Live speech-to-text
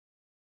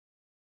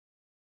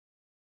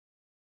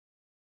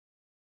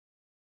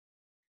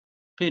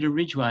Peter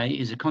Ridgeway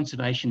is a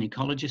conservation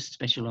ecologist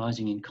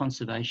specialising in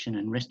conservation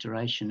and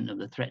restoration of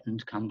the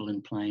threatened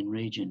Cumberland Plain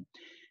region.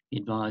 He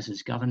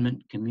advises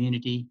government,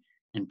 community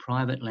and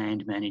private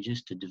land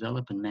managers to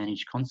develop and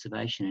manage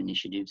conservation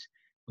initiatives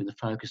with a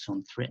focus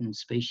on threatened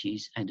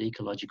species and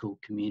ecological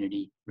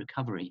community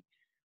recovery,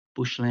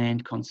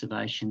 bushland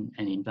conservation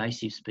and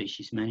invasive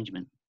species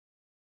management.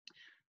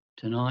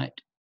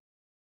 Tonight,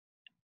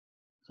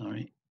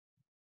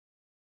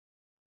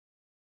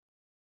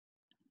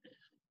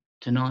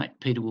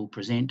 Peter will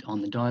present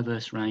on the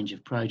diverse range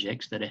of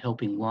projects that are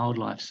helping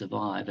wildlife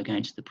survive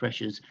against the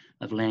pressures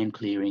of land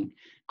clearing,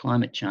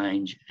 climate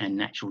change and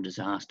natural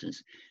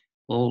disasters,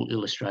 all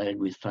illustrated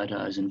with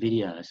photos and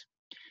videos.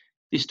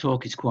 This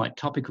talk is quite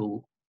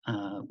topical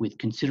with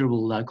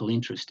considerable local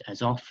interest,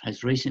 as OFF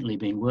has recently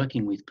been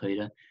working with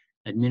Peter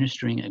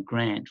administering a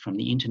grant from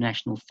the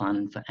International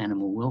Fund for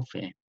Animal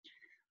Welfare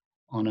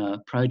on a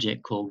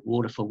project called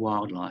Water for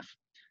Wildlife.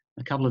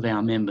 A couple of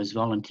our members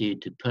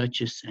volunteered to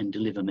purchase and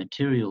deliver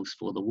materials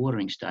for the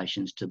watering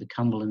stations to the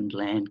Cumberland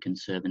Land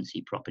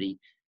Conservancy property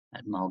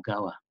at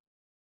Mulgoa.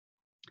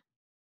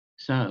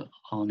 So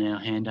I'll now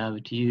hand over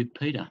to you,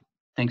 Peter.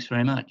 Thanks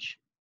very much.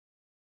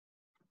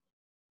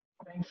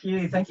 Thank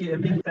you. A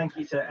big thank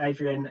you to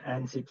Adrian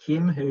and to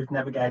Kim, who've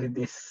navigated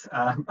this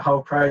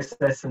whole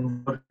process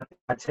and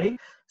IT.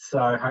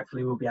 So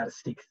hopefully we'll be able to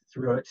stick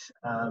through it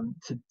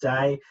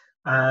today.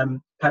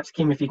 Perhaps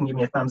Kim, if you can give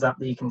me a thumbs up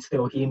that you can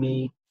still hear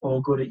me all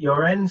good at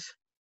your end.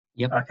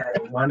 Yep.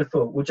 Okay,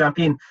 wonderful. We'll jump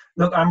in.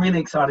 Look, I'm really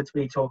excited to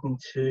be talking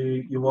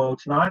to you all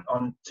tonight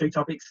on two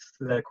topics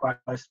that are quite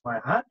close to my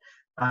heart.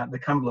 The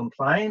Cumberland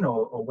Plain,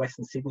 or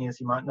Western Sydney as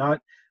you might know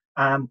it,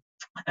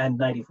 and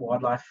native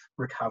wildlife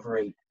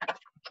recovery.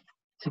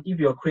 To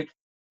give you a quick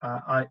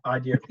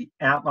idea of the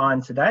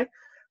outline today,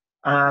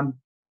 I'm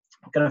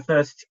going to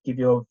first give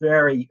you a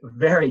very,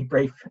 very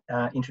brief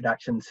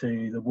introduction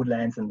to the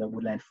woodlands and the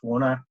woodland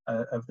fauna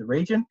of the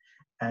region,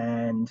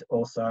 and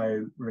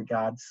also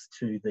regards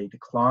to the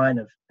decline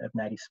of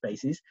native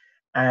species.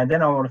 And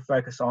then I want to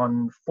focus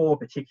on four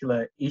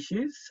particular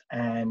issues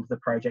and the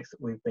projects that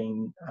we've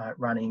been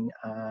running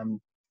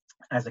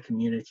as a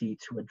community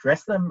to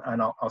address them. And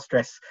I'll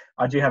stress,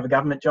 I do have a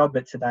government job,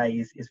 but today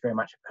is very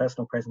much a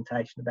personal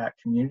presentation about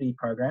community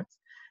programs.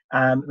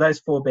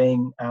 Those four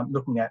being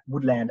looking at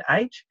woodland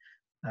age,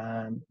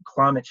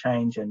 climate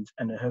change and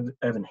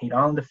urban heat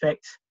island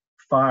effect,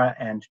 fire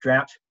and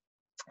drought,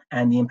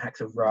 and the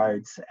impacts of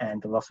roads and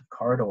the loss of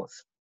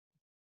corridors.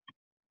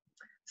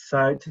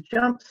 So to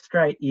jump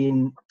straight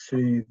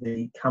into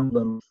the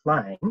Cumberland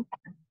Plain,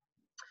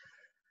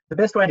 the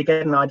best way to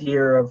get an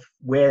idea of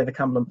where the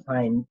Cumberland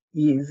Plain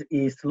is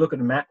to look at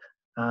a map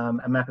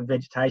of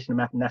vegetation, a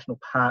map of national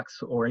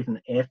parks, or even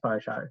an air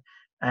photo.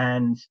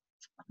 And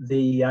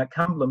the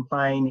Cumberland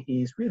Plain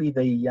is really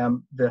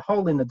the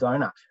hole in the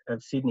donut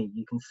of Sydney.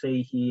 You can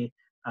see here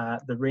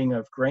the ring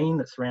of green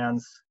that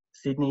surrounds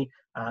Sydney,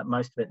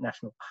 most of it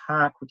national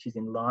park, which is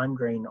in lime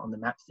green on the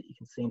maps that you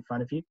can see in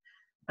front of you.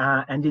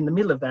 And in the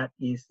middle of that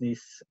is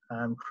this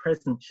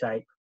crescent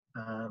shape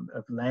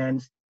of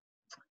land,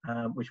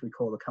 which we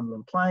call the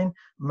Cumberland Plain,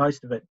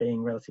 most of it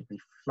being relatively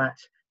flat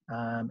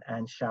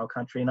and shale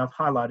country. And I've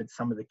highlighted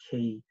some of the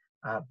key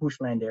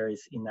bushland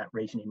areas in that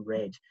region in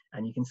red,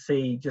 and you can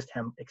see just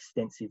how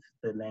extensive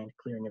the land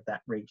clearing of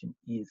that region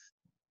is.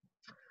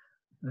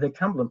 The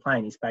Cumberland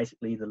Plain is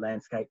basically the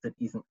landscape that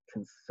isn't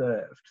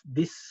conserved.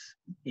 This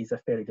is a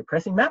fairly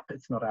depressing map,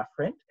 it's not our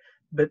friend,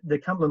 but the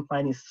Cumberland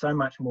Plain is so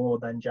much more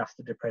than just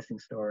a depressing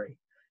story.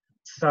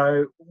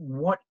 So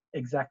what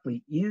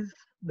exactly is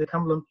the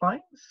Cumberland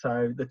Plain?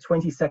 So the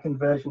 22nd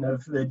version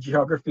of the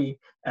geography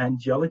and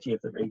geology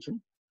of the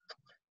region.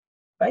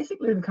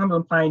 Basically, the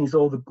Cumberland Plain is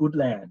all the good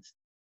lands.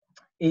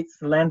 It's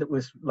the land that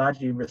was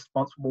largely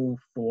responsible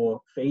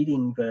for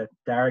feeding the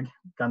Darug,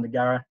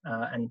 Gundagara,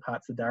 and in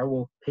parts the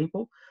Darawal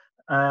people,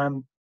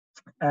 and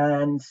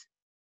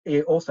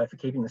also for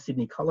keeping the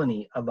Sydney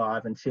colony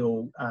alive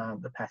until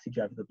the passage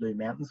over the Blue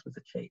Mountains was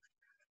achieved.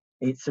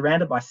 It's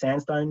surrounded by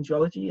sandstone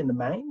geology in the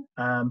main,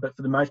 but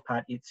for the most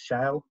part, it's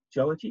shale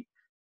geology,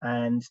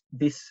 and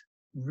this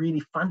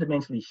really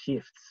fundamentally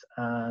shifts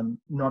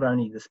not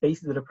only the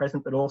species that are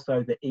present, but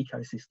also the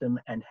ecosystem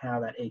and how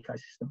that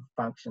ecosystem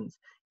functions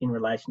in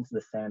relation to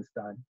the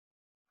sandstone.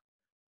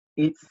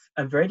 It's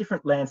a very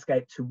different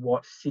landscape to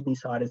what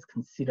Sydney-siders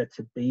consider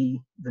to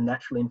be the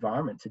natural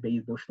environment, to be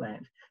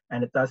bushland.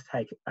 And it does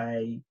take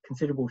a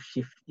considerable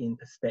shift in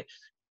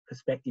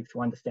perspective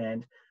to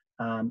understand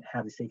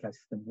how this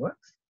ecosystem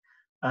works.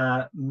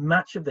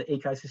 Much of the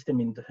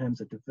ecosystem in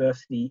terms of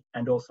diversity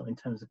and also in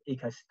terms of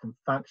ecosystem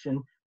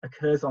function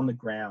occurs on the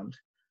ground.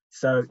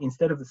 So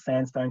instead of the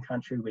sandstone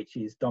country, which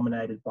is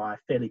dominated by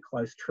fairly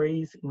close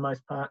trees in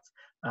most parts,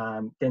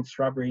 dense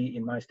shrubbery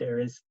in most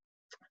areas,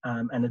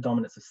 and the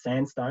dominance of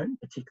sandstone,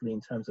 particularly in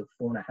terms of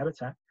fauna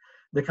habitat,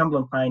 the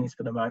Cumberland Plain is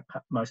for the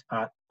most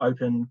part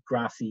open,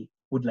 grassy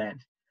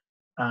woodland.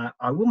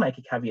 I will make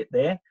a caveat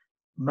there.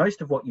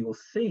 Most of what you will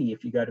see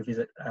if you go to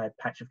visit a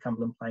patch of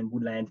Cumberland Plain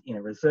woodland in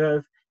a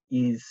reserve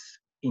is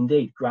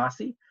indeed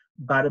grassy,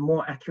 but a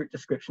more accurate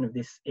description of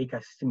this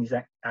ecosystem is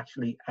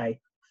actually a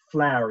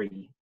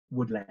flowery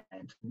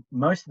woodland.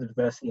 Most of the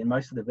diversity and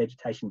most of the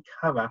vegetation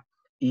cover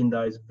in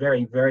those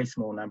very, very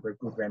small number of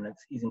good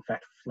remnants is in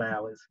fact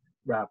flowers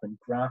rather than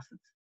grasses.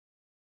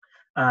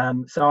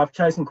 So I've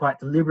chosen quite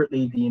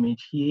deliberately the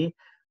image here,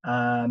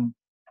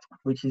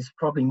 which is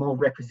probably more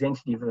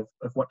representative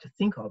of what to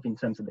think of in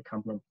terms of the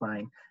Cumberland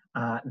Plain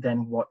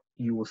than what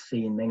you will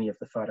see in many of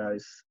the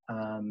photos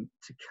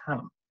to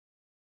come.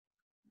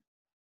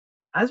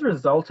 As a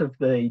result of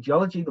the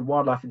geology, the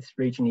wildlife of this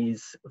region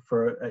is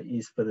for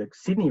the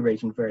Sydney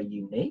region very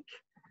unique,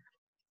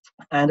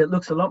 and it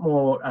looks a lot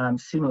more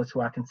similar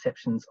to our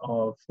conceptions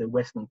of the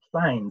Western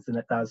Plains than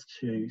it does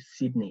to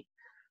Sydney.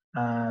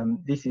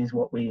 This is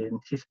what we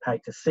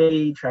anticipate to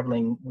see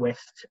travelling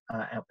west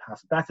out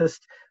past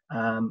Bathurst,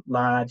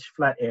 large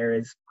flat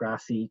areas,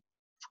 grassy,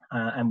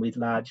 and with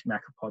large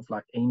macropods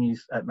like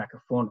emus,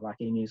 macrofauna like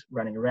emus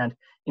running around.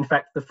 In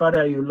fact, the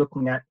photo you're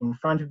looking at in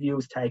front of you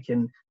was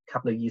taken a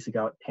couple of years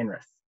ago at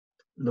Penrith,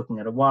 looking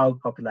at a wild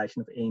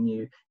population of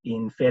emu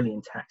in fairly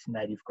intact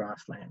native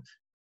grassland.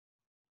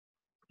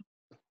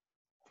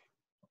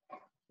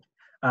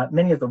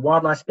 Many of the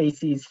wildlife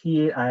species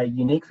here are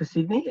unique for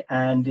Sydney,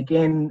 and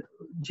again,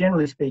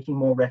 generally speaking,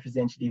 more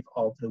representative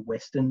of the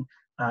Western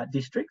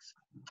districts.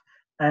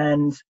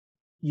 And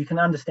you can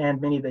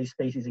understand many of these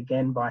species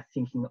again by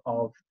thinking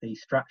of the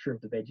structure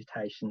of the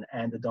vegetation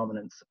and the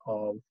dominance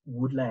of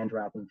woodland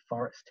rather than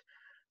forest.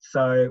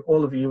 So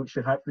all of you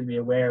should hopefully be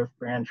aware of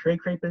brown tree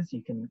creepers.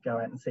 You can go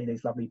out and see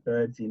these lovely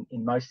birds in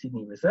most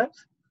Sydney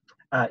reserves.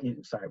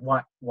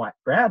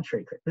 White-browed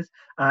tree creepers.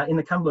 In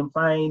the Cumberland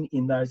Plain,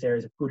 in those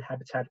areas of good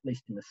habitat, at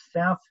least in the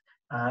south,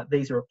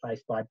 these are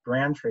replaced by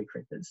brown tree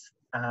creepers,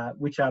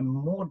 which are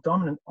more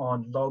dominant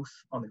on logs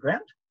on the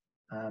ground.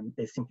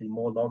 There's simply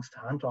more logs to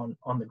hunt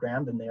on the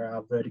ground than there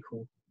are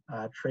vertical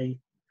tree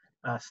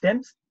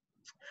stems.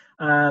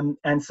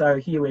 And so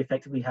here we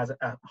effectively has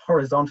a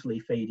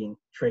horizontally feeding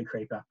tree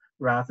creeper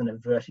rather than a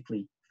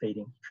vertically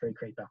feeding tree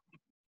creeper.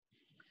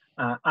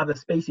 Other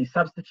species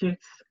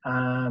substitutes,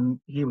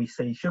 here we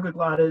see sugar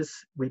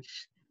gliders,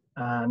 which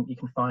you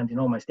can find in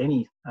almost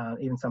any,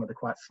 even some of the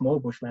quite small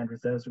bushland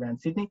reserves around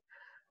Sydney.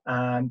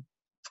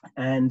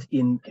 And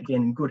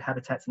in good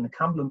habitats in the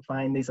Cumberland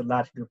Plain, these are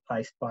largely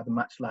replaced by the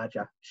much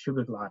larger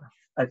sugar glider,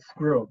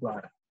 squirrel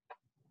glider.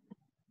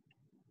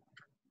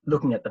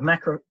 Looking at the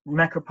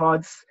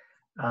macropods,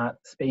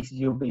 species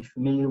you'll be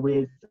familiar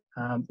with,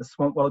 the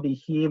swamp wallaby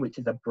here, which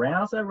is a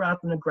browser rather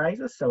than a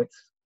grazer, so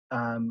it's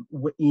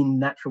in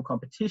natural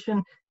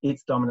competition,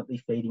 it's dominantly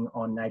feeding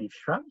on native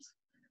shrubs.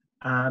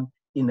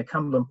 In the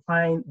Cumberland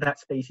Plain, that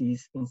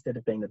species, instead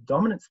of being the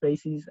dominant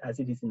species, as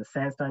it is in the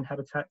sandstone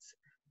habitats,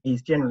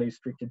 is generally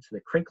restricted to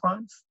the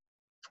creeklines.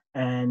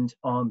 And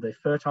on the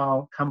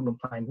fertile Cumberland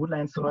Plain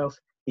woodland soils,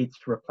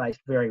 it's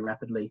replaced very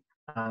rapidly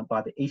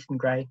by the eastern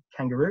grey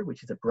kangaroo,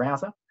 which is a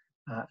browser,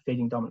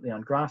 feeding dominantly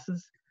on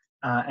grasses.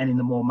 And in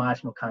the more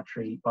marginal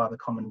country by the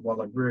common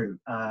wallaroo.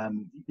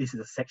 This is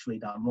a sexually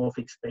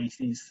dimorphic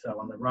species. So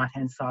on the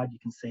right-hand side, you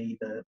can see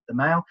the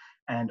male,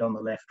 and on the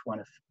left, one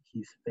of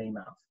his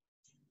females.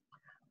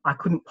 I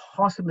couldn't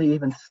possibly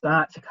even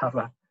start to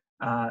cover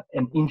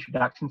an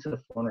introduction to the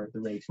fauna of the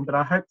region, but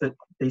I hope that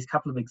these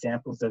couple of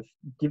examples have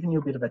given you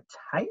a bit of a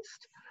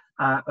taste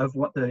of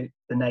what the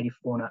native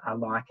fauna are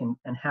like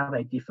and how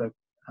they differ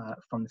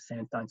from the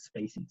sandstone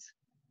species.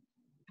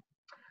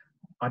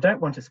 I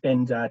don't want to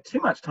spend too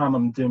much time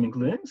on doom and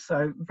gloom,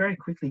 so very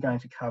quickly going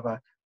to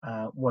cover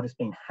what has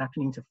been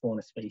happening to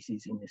fauna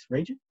species in this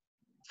region.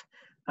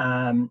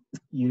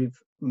 You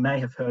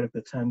may have heard of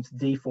the terms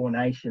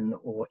defaunation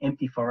or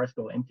empty forest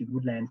or empty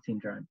woodland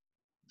syndrome.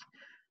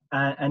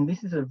 And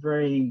this is a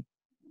very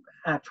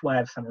apt way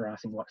of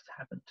summarising what's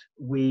happened.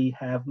 We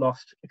have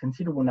lost a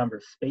considerable number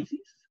of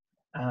species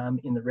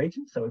in the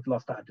region, so we've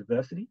lost our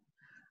diversity.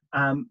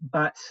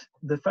 But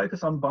the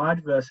focus on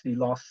biodiversity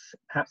loss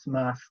perhaps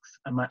masks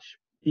a much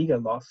bigger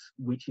loss,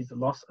 which is the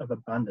loss of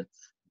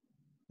abundance,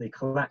 the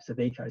collapse of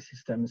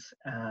ecosystems,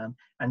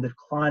 and the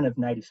decline of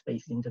native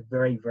species into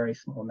very, very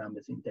small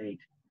numbers indeed.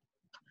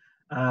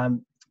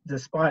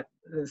 Despite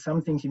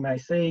some things you may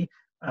see,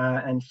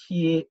 and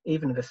here,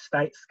 even at a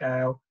state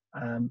scale,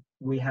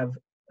 we have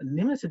a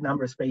limited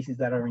number of species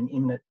that are in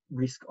imminent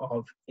risk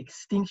of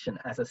extinction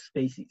as a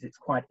species. It's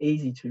quite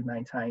easy to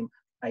maintain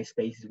a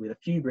species with a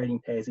few breeding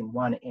pairs in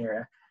one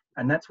area,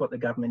 and that's what the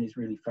government is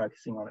really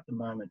focusing on at the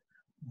moment.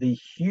 The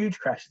huge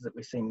crashes that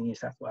we're seeing in New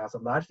South Wales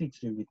are largely to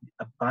do with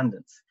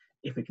abundance.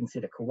 If we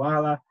consider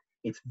koala,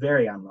 it's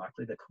very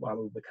unlikely that koala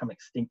will become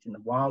extinct in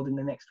the wild in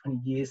the next 20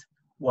 years.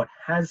 What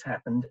has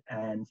happened,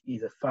 and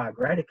is a far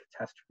greater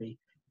catastrophe,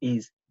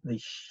 is the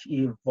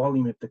sheer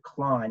volume of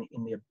decline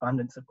in the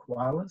abundance of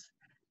koalas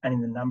and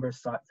in the number of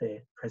sites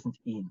they're present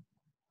in.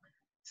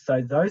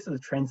 So those are the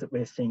trends that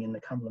we're seeing in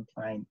the Cumberland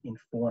Plain in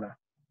fauna.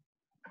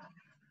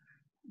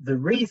 The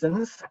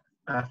reasons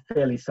are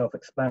fairly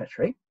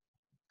self-explanatory.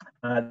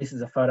 This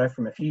is a photo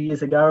from a few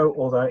years ago,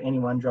 although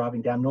anyone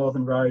driving down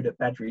Northern Road at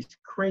Badgerys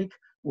Creek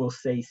will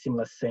see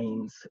similar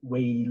scenes.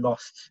 We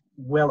lost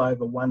well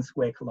over 1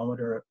 square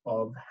kilometre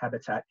of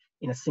habitat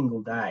in a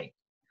single day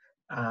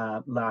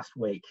last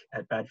week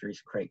at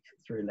Badgerys Creek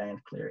through land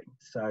clearing.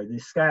 So the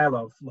scale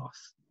of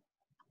loss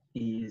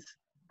is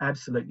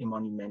absolutely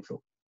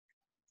monumental.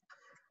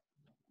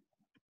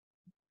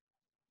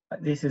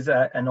 This is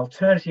an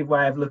alternative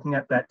way of looking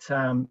at that,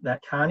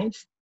 that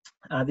carnage.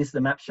 This is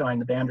a map showing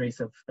the boundaries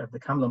of the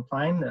Cumberland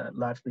Plain,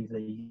 largely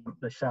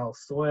the shale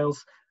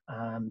soils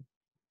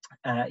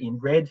in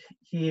red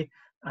here,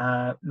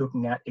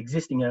 looking at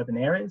existing urban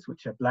areas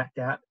which are blacked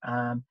out,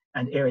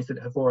 and areas that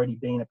have already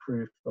been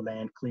approved for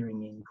land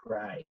clearing in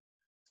grey.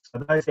 So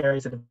those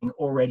areas that have been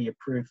already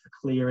approved for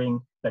clearing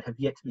but have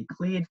yet to be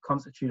cleared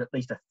constitute at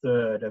least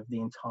 1/3 of the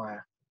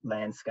entire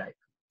landscape.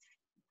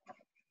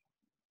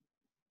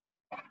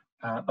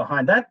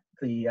 Behind that,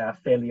 the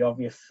fairly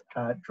obvious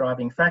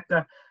driving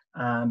factor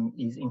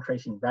is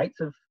increasing rates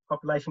of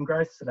population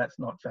growth. So that's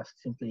not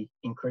just simply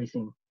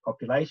increasing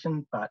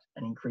population, but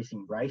an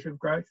increasing rate of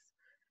growth,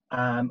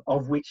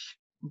 of which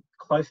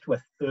close to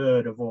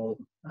 1/3 of all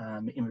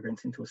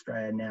immigrants into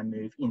Australia now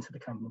move into the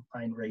Cumberland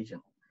Plain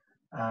region.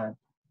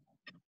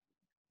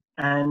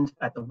 And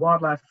at the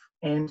wildlife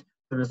end,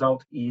 the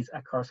result is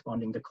a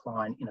corresponding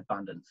decline in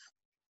abundance.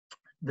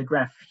 The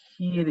graph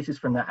here, this is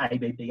from the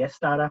ABBS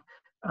data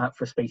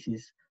for a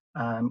species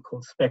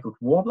called speckled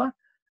warbler,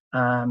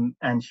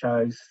 and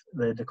shows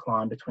the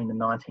decline between the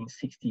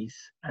 1960s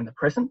and the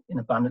present in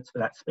abundance for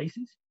that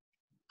species.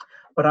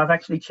 But I've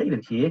actually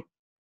cheated here.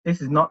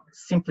 This is not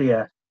simply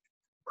a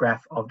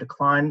graph of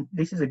decline.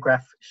 This is a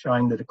graph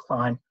showing the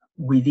decline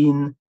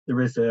within the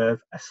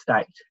reserve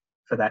estate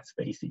for that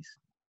species.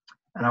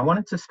 And I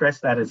wanted to stress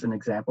that as an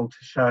example to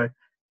show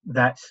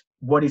that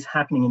what is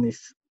happening in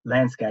this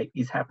landscape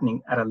is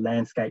happening at a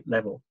landscape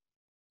level.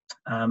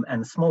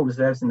 And the small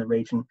reserves in the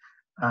region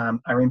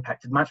are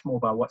impacted much more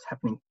by what's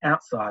happening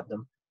outside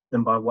them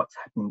than by what's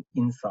happening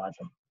inside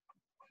them.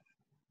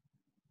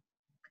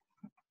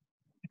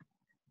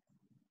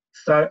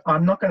 So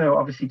I'm not going to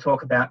obviously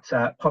talk about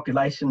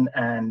population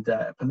and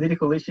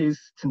political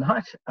issues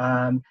tonight.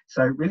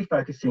 So really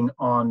focusing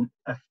on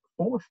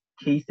 4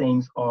 key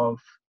themes of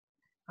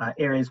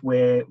areas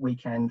where we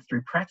can,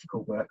 through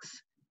practical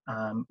works,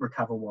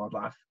 recover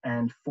wildlife,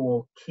 and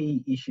 4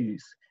 key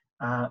issues.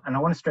 And I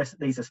want to stress that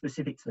these are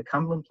specific to the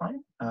Cumberland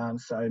Plain.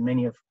 So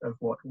many of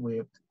what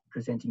we're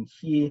presenting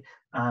here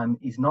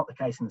is not the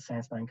case in the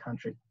sandstone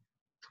country.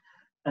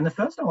 And the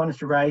first I wanted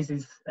to raise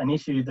is an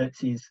issue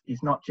that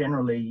is not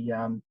generally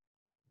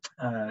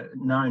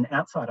known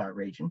outside our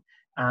region,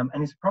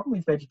 and is a problem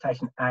with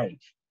vegetation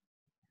age.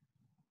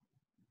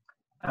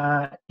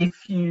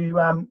 If you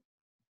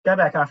go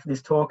back after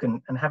this talk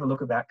and have a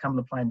look about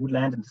Cumberland Plain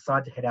woodland and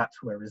decide to head out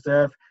to a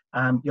reserve,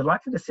 you're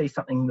likely to see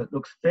something that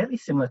looks fairly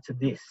similar to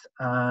this.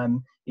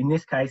 In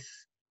this case,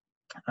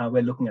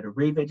 we're looking at a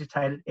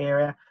revegetated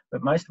area,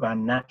 but most of our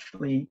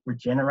naturally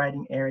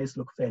regenerating areas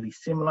look fairly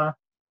similar.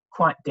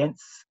 Quite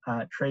dense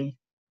tree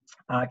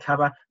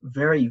cover,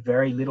 very,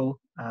 very little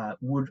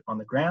wood on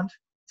the ground,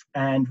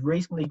 and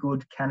reasonably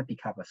good canopy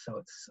cover. So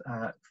it's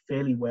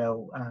fairly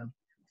well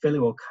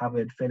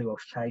covered, fairly well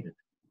shaded.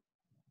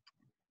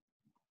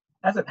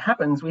 As it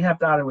happens, we have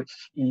data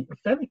which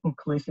fairly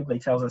conclusively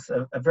tells us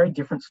a very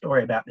different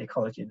story about the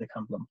ecology of the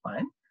Cumberland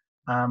Plain.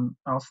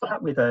 I'll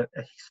start with a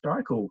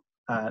historical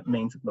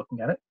means of looking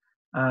at it.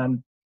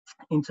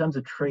 In terms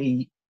of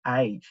tree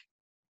age,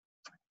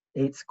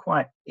 it's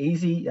quite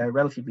easy,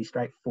 relatively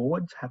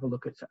straightforward to have a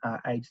look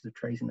at ages of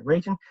trees in the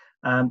region.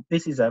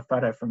 This is a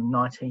photo from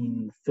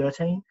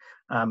 1913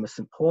 of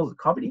St Paul's at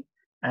Cobbitty,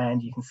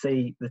 and you can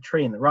see the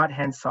tree on the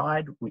right-hand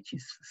side, which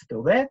is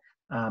still there,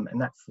 and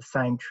that's the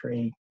same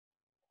tree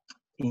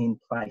in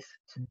place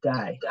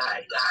today.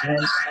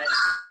 And,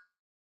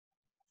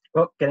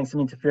 well, getting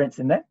some interference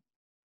in there.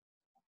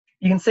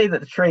 You can see that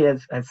the tree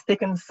has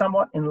thickened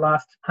somewhat in the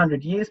last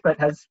 100 years, but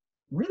has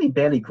really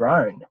barely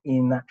grown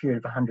in that period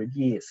of 100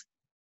 years.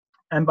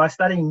 And by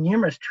studying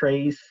numerous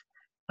trees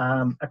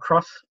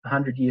across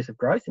 100 years of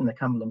growth in the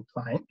Cumberland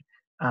Plain,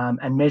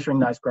 and measuring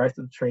those growth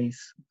of the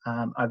trees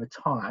over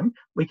time,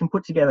 we can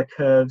put together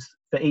curves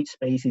for each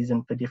species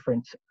and for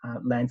different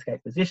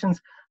landscape positions,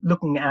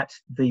 looking at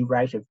the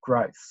rate of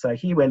growth. So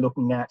here we're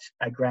looking at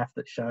a graph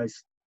that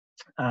shows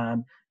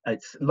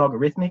it's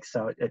logarithmic,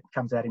 so it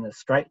comes out in a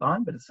straight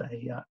line, but it's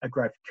a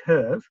growth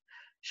curve,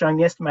 showing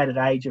the estimated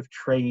age of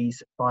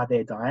trees by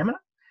their diameter,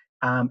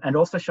 and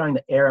also showing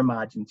the error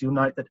margins. You'll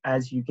note that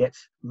as you get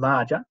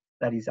larger,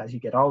 that is, as you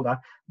get older,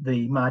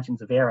 the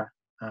margins of error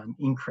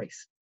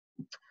increase.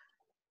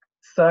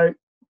 So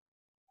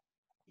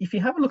if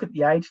you have a look at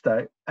the age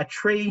though, a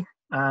tree,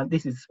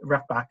 this is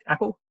rough-barked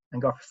apple,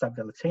 Angophora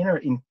subvelutina,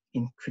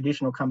 in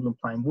traditional Cumberland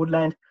Plain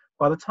woodland,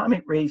 by the time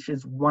it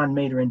reaches 1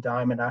 metre in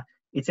diameter,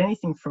 it's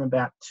anything from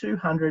about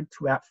 200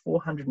 to about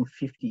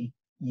 450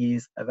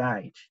 years of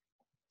age.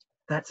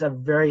 That's a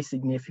very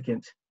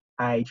significant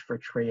age for a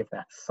tree of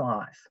that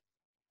size.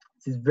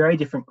 This is very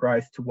different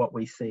growth to what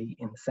we see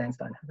in the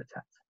sandstone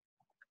habitats.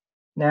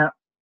 Now,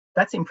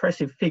 that's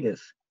impressive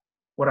figures,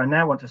 What I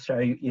now want to show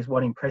you is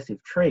what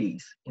impressive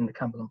trees in the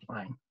Cumberland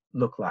Plain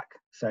look like.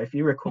 So if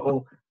you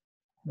recall,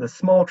 the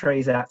small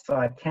trees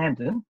outside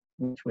Camden,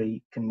 which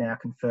we can now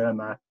confirm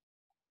are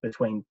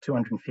between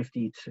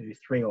 250 to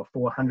 300 or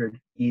 400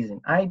 years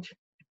in age,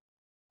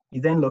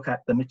 you then look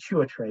at the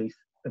mature trees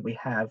that we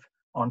have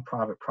on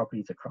private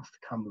properties across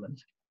the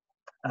Cumberland.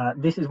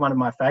 This is one of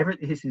my favourite.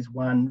 This is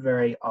one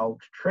very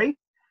old tree,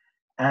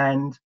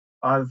 and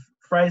I've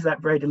phrased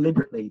that very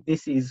deliberately.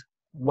 This is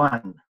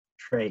one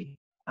tree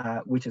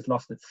which has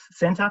lost its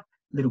centre.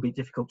 A little bit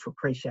difficult to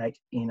appreciate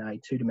in a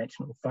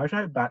two-dimensional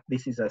photo, but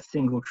this is a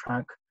single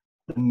trunk,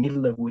 the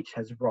middle of which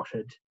has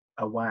rotted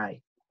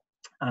away.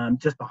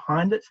 Just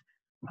behind it,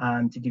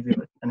 to give you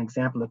an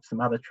example of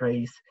some other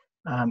trees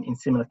in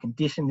similar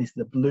condition, this is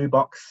the blue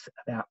box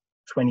about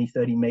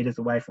 20-30 metres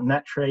away from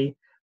that tree.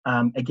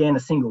 Again, a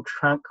single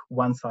trunk,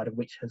 one side of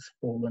which has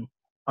fallen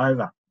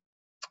over.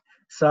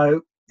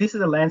 So this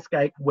is a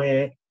landscape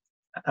where,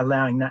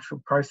 allowing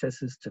natural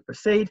processes to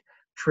proceed,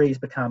 trees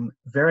become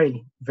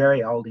very,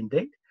 very old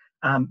indeed,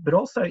 but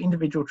also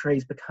individual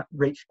trees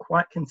reach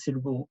quite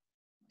considerable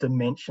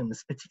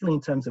dimensions, particularly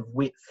in terms of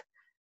width.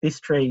 This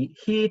tree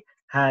here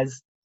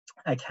has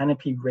a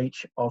canopy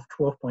reach of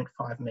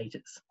 12.5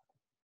 metres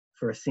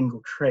for a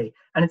single tree,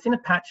 and it's in a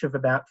patch of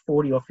about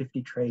 40 or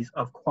 50 trees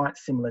of quite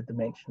similar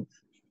dimensions.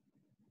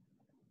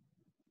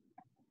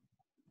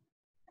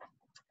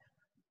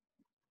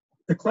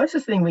 The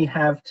closest thing we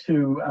have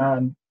to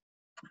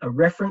a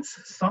reference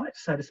site,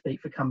 so to speak,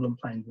 for Cumberland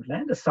Plain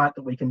woodland, a site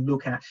that we can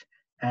look at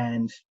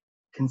and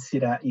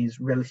consider is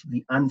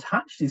relatively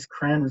untouched, is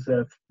Crown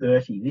Reserve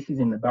 30. This is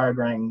in the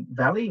Burragorang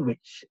Valley,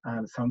 which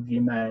some of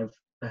you may have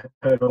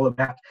heard all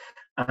about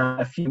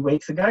a few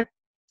weeks ago.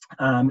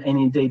 And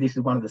indeed, this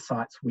is one of the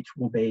sites which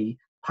will be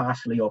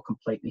partially or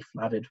completely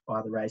flooded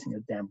by the raising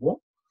of the dam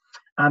wall.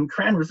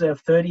 Crown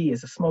Reserve 30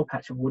 is a small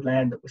patch of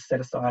woodland that was set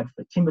aside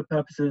for timber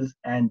purposes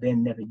and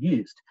then never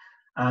used.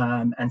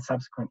 And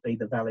subsequently,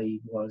 the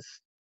valley was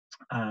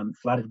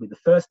flooded with the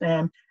first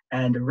dam,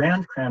 and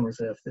around Crown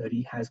Reserve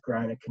 30 has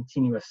grown a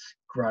continuous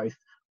growth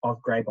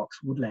of grey box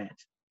woodland.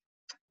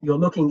 You're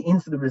looking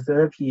into the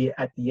reserve here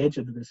at the edge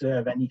of the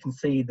reserve, and you can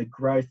see the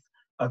growth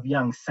of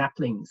young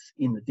saplings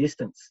in the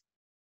distance.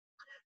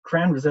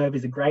 Crown Reserve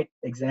is a great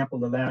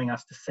example, allowing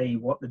us to see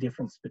what the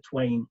difference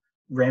between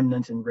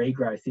remnant and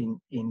regrowth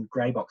in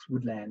grey box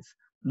woodlands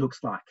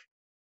looks like.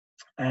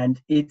 And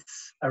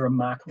it's a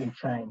remarkable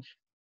change.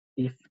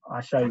 If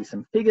I show you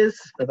some figures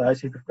for those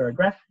who prefer a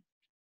graph,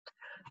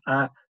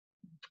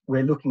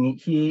 we're looking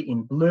at here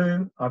in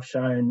blue, I've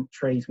shown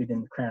trees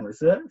within the Crown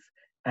Reserve,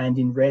 and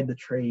in red, the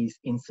trees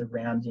in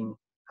surrounding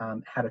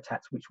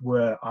habitats which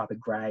were either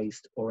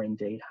grazed or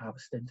indeed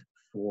harvested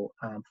for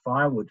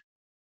firewood.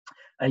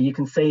 You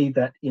can see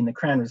that in the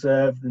Crown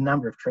Reserve, the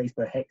number of trees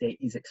per hectare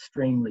is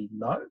extremely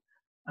low.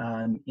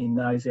 In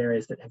those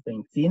areas that have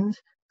been thinned,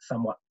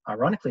 somewhat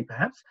ironically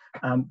perhaps,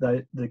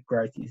 the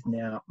growth is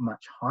now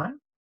much higher.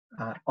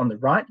 On the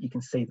right, you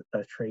can see that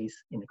the trees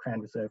in the Crown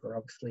Reserve are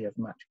obviously of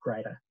much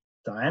greater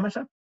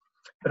diameter.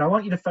 But I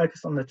want you to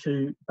focus on the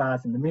two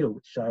bars in the middle,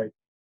 which show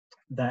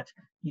that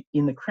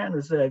in the Crown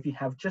Reserve, you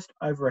have just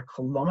over 1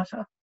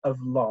 kilometre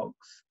of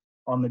logs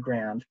on the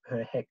ground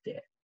per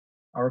hectare.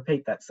 I'll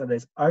repeat that. So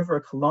there's over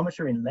 1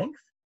 kilometre in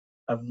length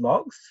of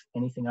logs,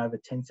 anything over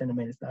 10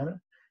 centimetres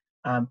diameter,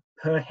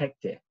 per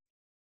hectare.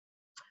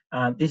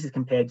 This is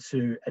compared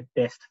to at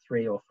best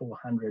 300 or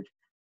 400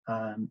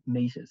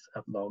 metres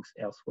of logs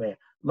elsewhere.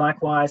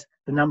 Likewise,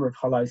 the number of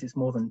hollows is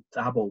more than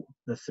double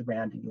the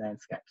surrounding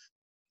landscapes.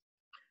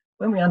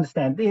 When we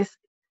understand this,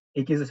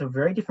 it gives us a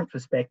very different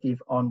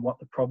perspective on what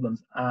the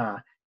problems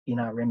are in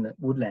our remnant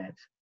woodlands.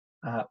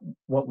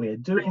 What we're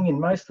doing in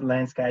most of the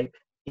landscape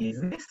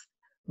is this,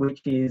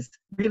 which is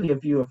really a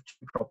view of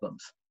two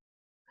problems.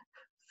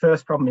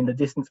 First problem in the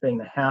distance being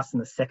the house,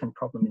 and the second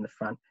problem in the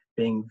front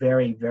being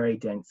very, very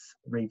dense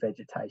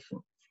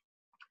revegetation.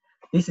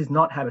 This is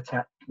not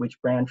habitat which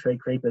brown tree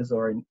creepers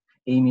or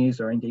emus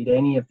or indeed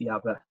any of the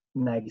other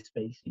native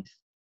species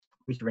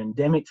which are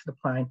endemic to the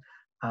plain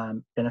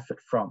benefit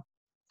from.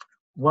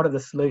 What are the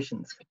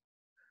solutions?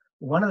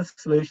 One of the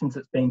solutions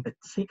that's been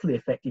particularly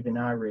effective in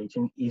our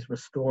region is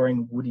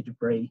restoring woody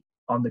debris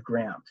on the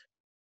ground.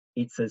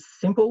 It's as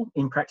simple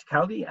in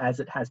practicality as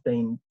it has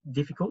been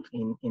difficult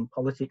in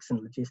politics and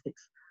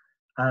logistics.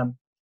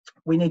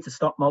 We need to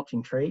stop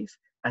mulching trees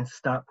and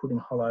start putting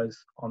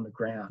hollows on the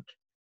ground.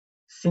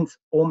 Since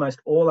almost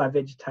all our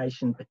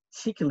vegetation,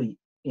 particularly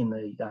in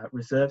the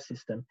reserve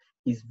system,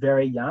 is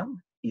very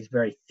young, is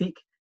very thick,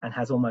 and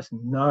has almost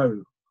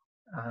no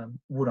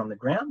wood on the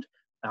ground,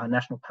 our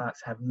national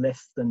parks have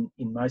less than,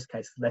 in most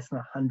cases, less than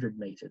 100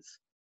 metres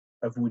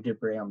of wood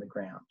debris on the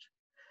ground.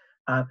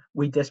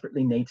 We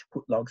desperately need to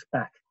put logs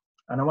back.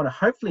 And I want to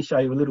hopefully show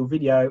you a little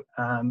video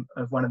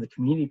of one of the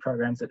community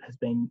programs that has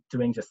been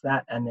doing just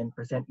that, and then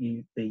present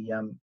you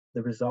the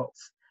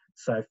results.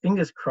 So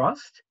fingers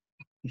crossed,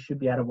 you should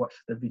be able to watch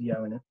the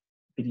video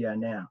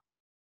now.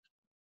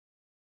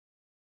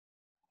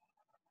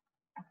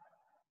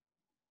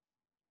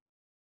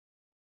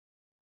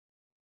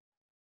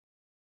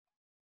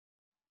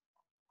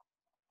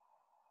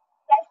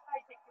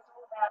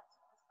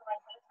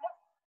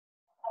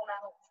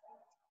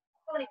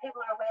 many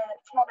people are aware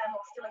that small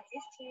mammals still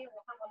exist here in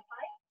the Cumberland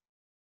Plain.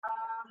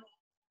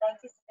 They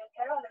exist in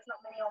peril. There's not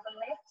many of them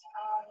left.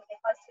 They're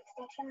close to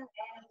extinction,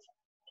 and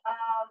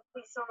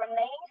we saw a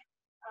need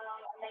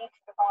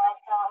to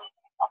provide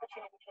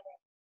opportunity for them.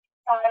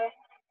 So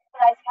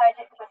today's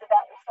project was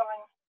about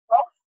restoring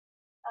logs,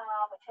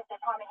 which is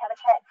their primary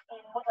habitat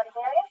in woodland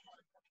areas.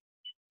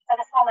 So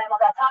the small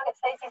mammals, our target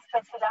species for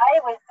today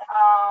was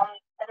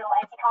the little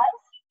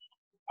anticones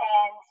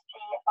and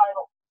the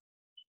oval.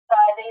 So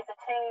these are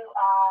two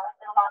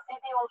little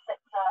marsupials that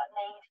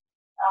need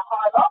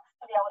high logs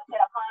to be able to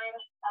set up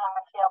homes,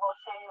 to be able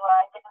to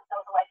get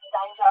themselves away from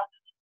danger,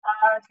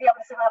 to be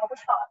able to survive a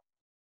bushfire.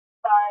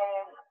 So,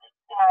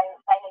 you know,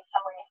 they need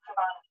somewhere to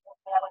run,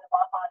 you know, when the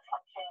wildfires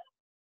come through.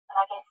 And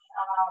I guess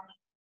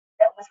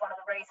that was one of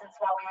the reasons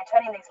why we're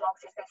returning these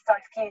logs, is there's so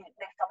few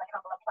left on the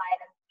Cumberland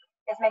Plain, and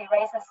there's many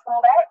reasons for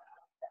that.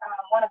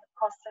 One of the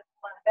first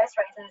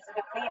reasons is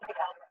we've cleared the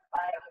Cumberland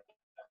Plain.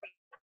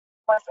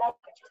 Most all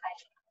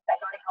vegetation, about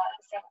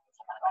 95% is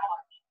in that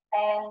line.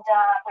 And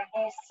we've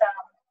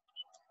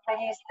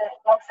used the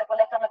logs that were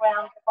left on the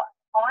ground for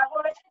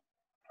firewood,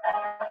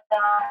 and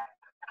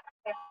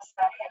we've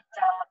also had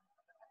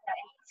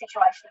in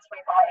situations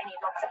whereby any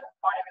logs that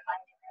might have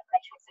remained in the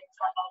nature reserves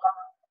like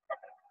Mulgara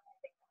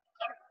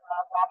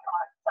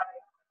wildfire.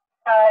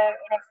 So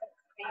in essence,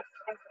 these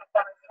forests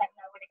have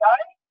nowhere to go,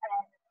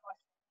 and of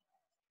course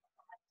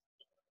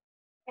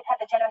we've had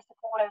the generous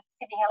support of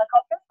Sydney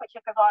Helicopters, which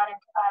have provided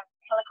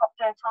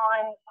helicopter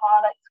time,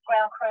 pilots,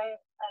 ground crew,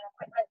 and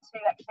equipment to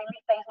actually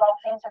lift these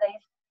logs into these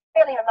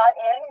fairly remote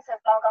areas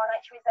of Mulgara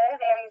Nature Reserve,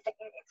 areas that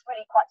it's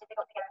really quite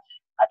difficult to get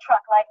a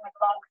truck laden with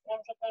logs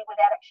into here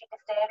without actually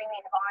disturbing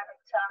the environment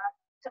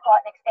to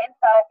quite an extent.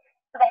 So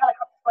the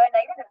helicopters were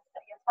needed as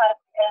part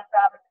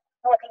of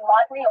walking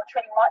lightly or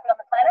treading lightly on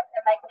the planet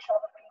and making sure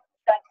that we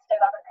don't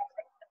disturb other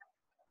aspects of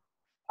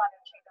trying to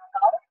achieve our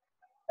goals.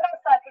 But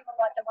also people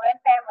like the Wern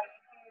family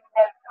who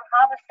have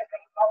harvested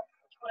these logs,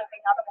 which would have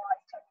been otherwise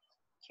turned into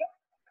chips.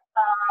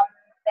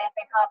 They've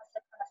been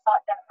harvested from the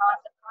site down at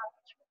Marsden Park,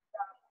 which was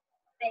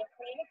being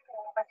cleared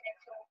for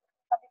residential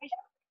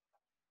subdivision.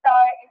 So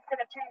instead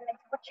of turning them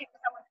into wood chip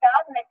for someone's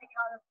garden, they've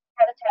become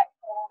habitat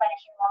for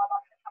vanishing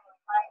wildlife in the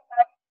Cumberland Plain.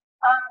 So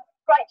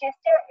great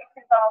gesture. It's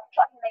involved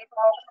trucking these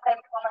logs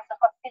 30 kilometres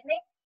across Sydney.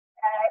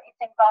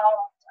 It's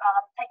involved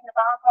taking the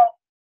bark off,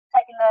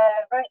 taking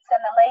the roots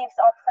and the leaves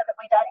off so that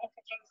we don't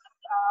introduce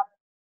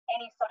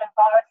any sort of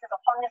viruses or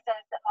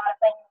funguses that might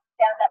have been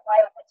down that way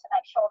with it, to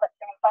make sure that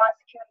they're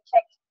biosecurity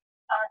checked,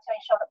 to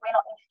ensure that we're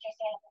not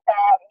introducing anything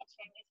bad into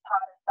this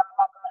part of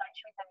Mulgara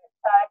Nature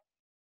Reserve.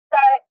 So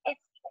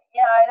it's, you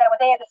know, they were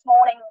there this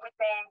morning with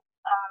their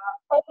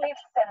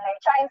forklifts and their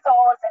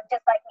chainsaws and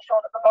just making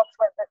sure that the logs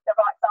were the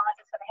right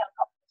sizes for the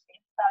helicopters to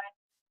fit.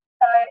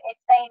 So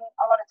it's been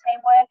a lot of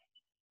teamwork.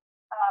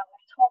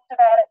 We've talked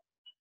about it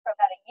for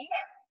about a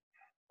year.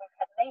 We've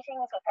had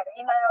meetings, we've had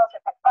emails,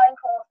 we've had phone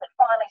calls, but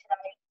finally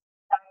today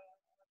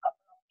we've got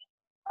them all.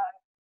 So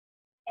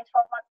in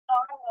 12 months'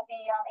 time, we'll be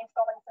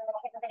installing some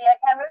little hidden video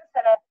cameras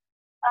that are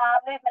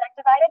movement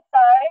activated. So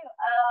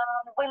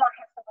we might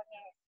have some good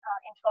news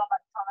in 12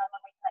 months' time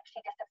when we can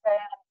actually just observe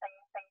and see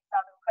these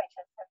little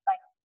creatures that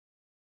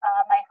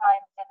made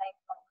homes in these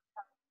logs.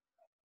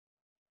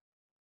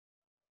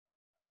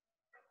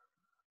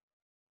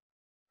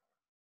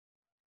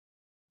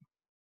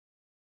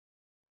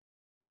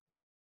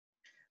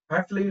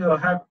 Hopefully you'll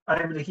have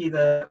able to hear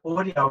the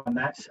audio on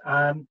that.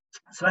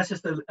 So that's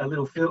just a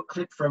little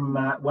clip from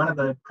one of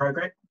the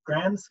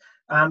programs.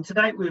 To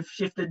date, we've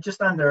shifted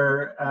just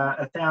under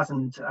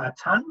 1,000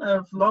 tonne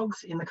of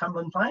logs in the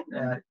Cumberland Plain,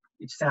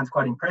 which sounds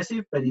quite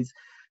impressive, but is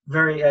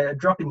very a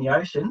drop in the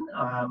ocean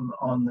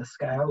on the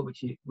scale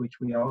which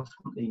we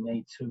ultimately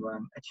need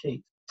to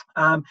achieve.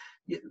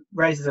 It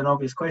raises an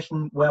obvious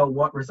question. Well,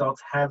 what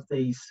results have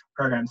these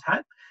programs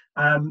had?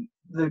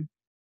 The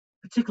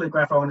particular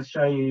graph I want to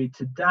show you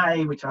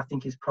today, which I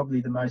think is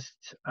probably the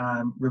most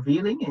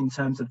revealing in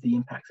terms of the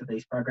impacts of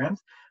these programs.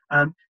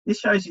 This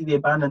shows you the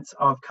abundance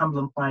of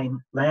Cumberland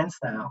Plain land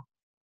snail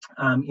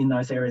in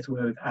those areas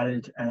where we've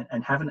added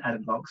and haven't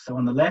added logs. So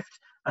on the left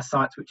are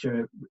sites which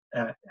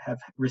have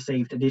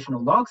received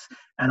additional logs,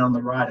 and on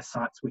the right are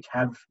sites which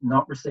have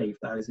not received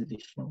those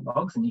additional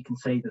logs. And you can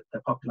see that the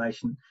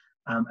population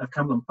of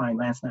Cumberland Plain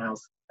land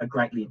snails are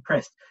greatly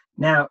impressed.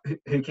 Now,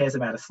 who cares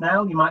about a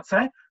snail, you might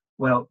say?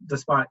 Well,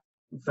 despite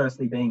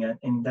firstly being an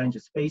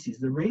endangered species,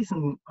 the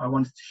reason I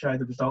wanted to show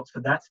the results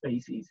for that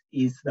species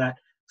is that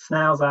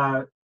snails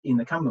are, in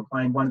the Cumberland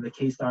Plain, one of the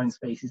keystone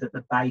species at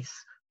the base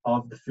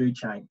of the food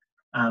chain.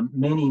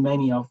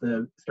 Many of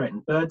the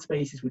threatened bird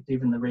species which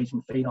live in the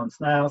region feed on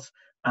snails,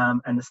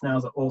 and the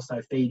snails are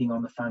also feeding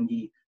on the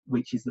fungi,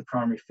 which is the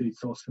primary food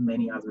source for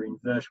many other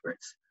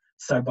invertebrates.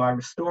 So by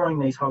restoring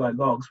these hollow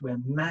logs, we're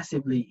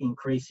massively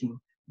increasing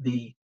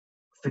the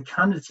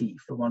fecundity,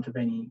 for want of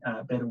any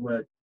better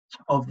word,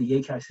 of the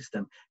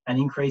ecosystem, and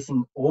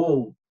increasing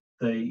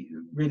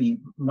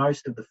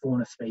most of the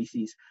fauna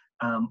species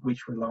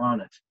which rely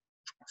on it.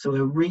 So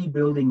we're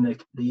rebuilding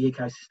the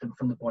ecosystem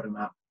from the bottom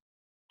up.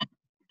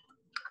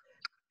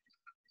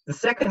 The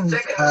second,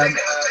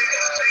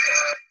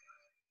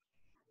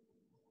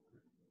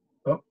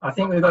 oh, I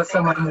think we've got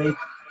someone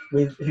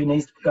with who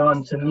needs to go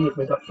on to mute.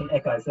 We've got some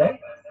echoes there.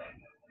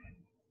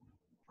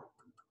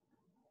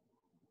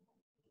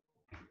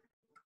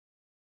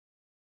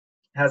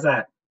 How's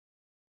that?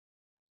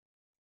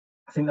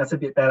 I think that's a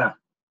bit better.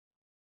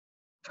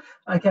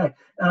 Okay,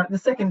 the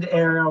second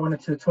area I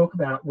wanted to talk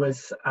about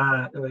was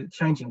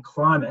changing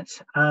climate,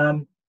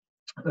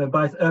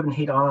 both urban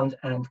heat island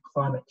and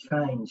climate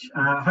change.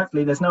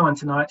 Hopefully there's no one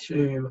tonight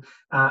who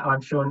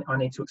I'm sure I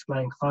need to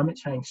explain climate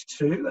change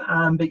to,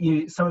 but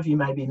some of you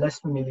may be less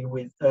familiar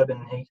with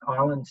urban heat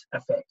island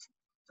effect.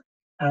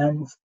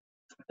 And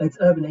it's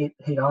urban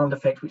heat island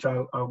effect, which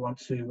I want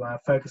to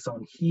focus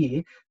on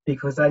here,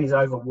 because that is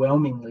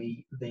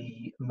overwhelmingly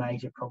the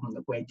major problem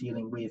that we're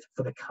dealing with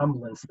for the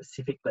Cumberland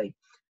specifically.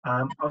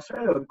 I'll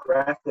show you a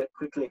graph that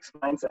quickly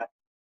explains that.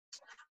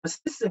 This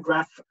is a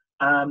graph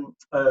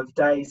of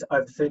days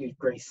over 30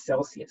 degrees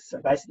Celsius. So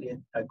basically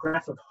a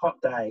graph of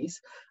hot days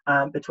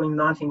between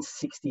the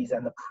 1960s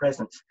and the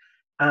present.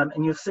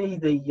 And you'll see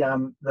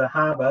the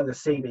harbour, the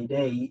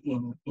CBD,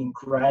 in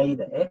grey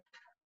there.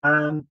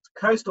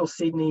 Coastal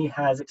Sydney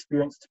has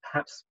experienced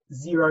perhaps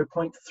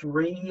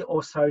 0.3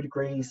 or so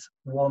degrees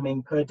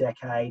warming per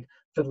decade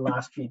for the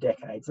last few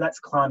decades. That's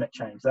climate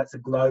change. That's a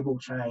global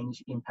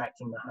change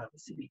impacting the harbour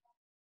city.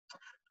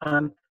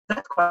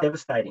 That's quite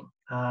devastating.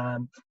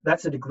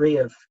 That's a degree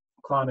of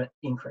climate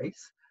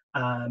increase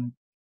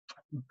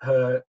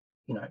per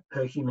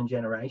human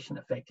generation,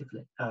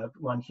 effectively,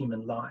 one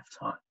human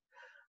lifetime.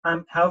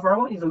 However, I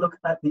want you to look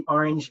at the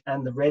orange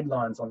and the red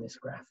lines on this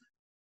graph.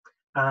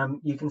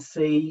 You can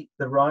see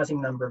the rising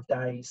number of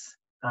days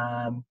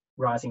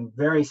rising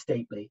very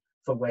steeply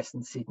for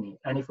Western Sydney.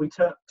 And if we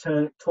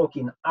talk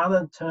in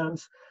other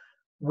terms,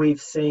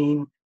 we've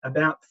seen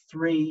about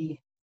 3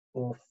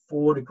 or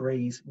 4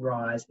 degrees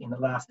rise in the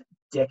last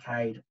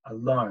decade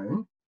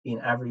alone in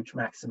average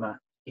maxima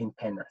in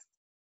Penrith.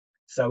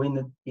 So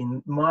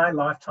in my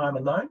lifetime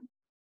alone,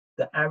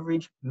 the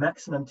average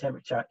maximum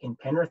temperature in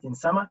Penrith in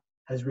summer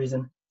has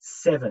risen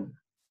 7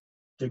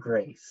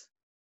 degrees.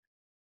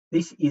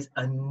 This is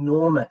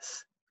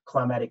enormous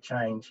climatic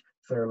change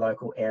for a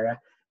local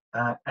area,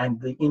 and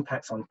the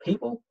impacts on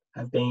people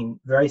have been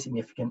very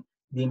significant.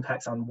 The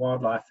impacts on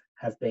wildlife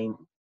have been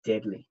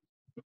deadly.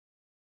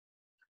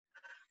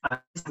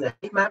 This is a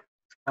heat map.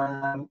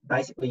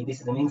 Basically,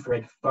 this is an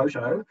infrared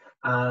photo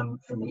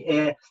from the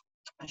air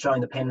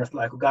showing the Penrith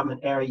local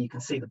government area. You can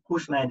see the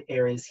bushland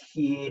areas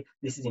here.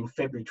 This is in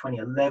February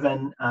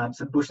 2011.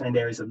 So the bushland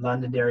areas of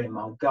Londonderry and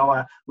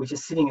Mulgoa, which are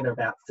sitting at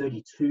about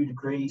 32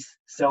 degrees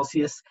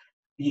Celsius.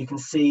 You can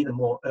see the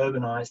more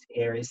urbanised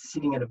areas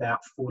sitting at about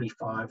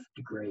 45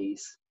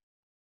 degrees.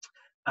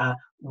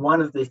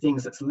 One of the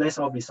things that's less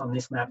obvious on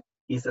this map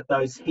is that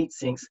those heat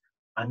sinks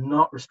are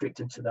not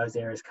restricted to those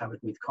areas covered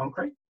with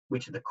concrete,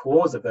 which are the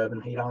cause of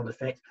urban heat island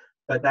effect,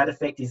 but that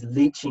effect is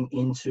leaching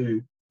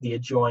into the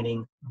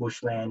adjoining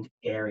bushland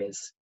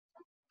areas.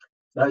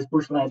 Those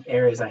bushland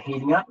areas are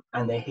heating up,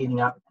 and they're heating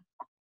up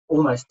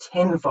almost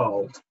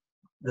tenfold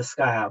the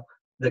scale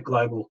that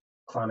global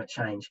climate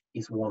change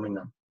is warming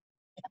them.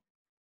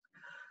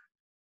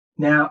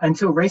 Now,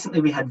 until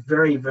recently, we had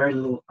very, very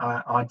little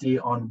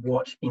idea on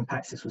what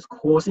impacts this was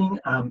causing.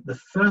 The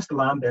first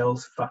alarm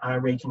bells for our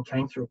region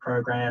came through a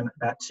program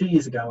about 2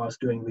 years ago I was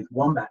doing with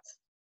wombats.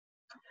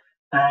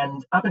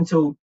 And up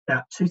until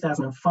about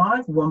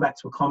 2005,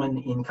 wombats were common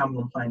in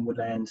Cumberland Plain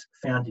woodlands,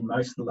 found in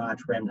most of the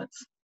large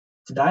remnants.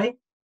 Today,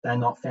 they're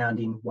not found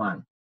in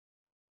one.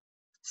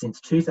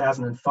 Since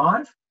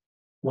 2005,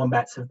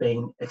 wombats have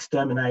been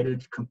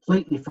exterminated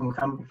completely from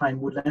Cumberland Plain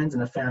woodlands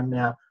and are found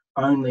now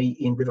only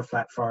in river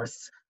flat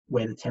forests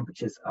where the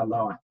temperatures are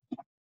lower.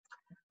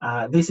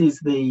 This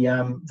is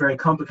the very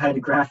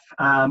complicated graph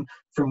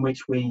from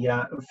which we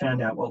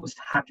found out what was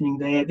happening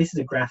there. This is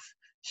a graph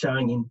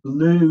showing in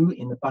blue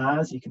in the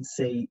bars. You can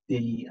see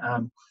the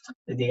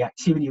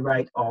activity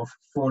rate of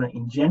fauna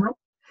in general,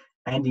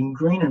 and in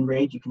green and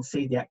red you can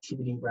see the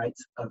activity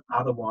rates of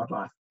other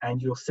wildlife.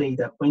 And you'll see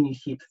that when you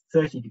hit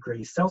 30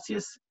 degrees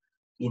Celsius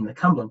in the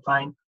Cumberland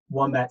Plain,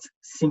 wombats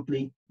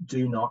simply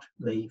do not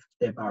leave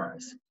their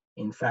burrows.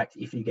 In fact,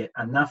 if you get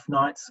enough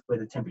nights where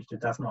the temperature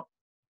does not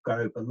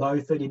go below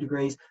 30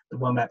 degrees, the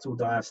wombats will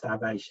die of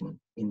starvation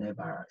in their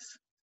burrows.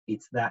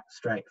 It's that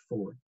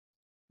straightforward.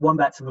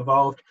 Wombats have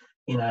evolved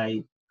in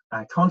a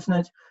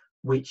continent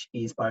which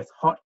is both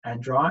hot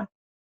and dry,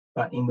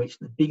 but in which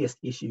the biggest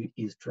issue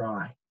is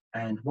dry.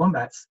 And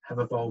wombats have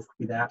evolved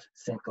without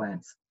scent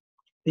glands.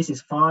 This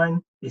is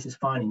fine. This is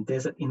fine in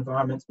desert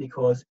environments,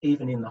 because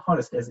even in the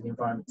hottest desert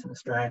environments in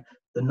Australia,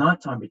 the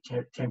nighttime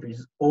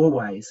temperatures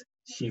always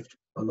shift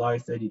below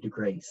 30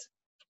 degrees.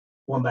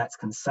 Wombats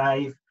can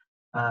save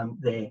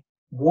their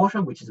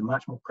water, which is a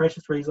much more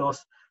precious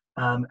resource,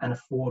 and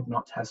afford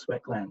not to have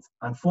sweat glands.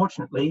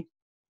 Unfortunately,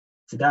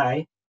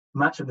 today,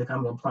 much of the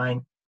Cumberland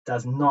Plain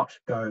does not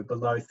go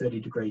below 30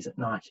 degrees at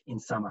night in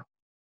summer,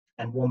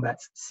 and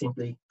wombats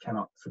simply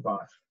cannot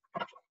survive.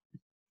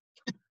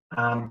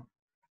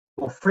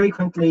 More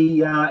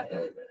frequently,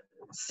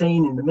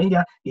 seen in the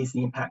media is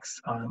the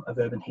impacts of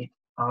urban heat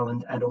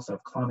island and also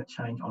of climate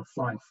change on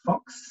flying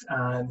fox.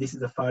 This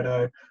is a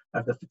photo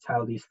of the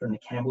fatalities from the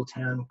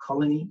Campbelltown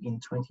colony in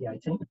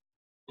 2018.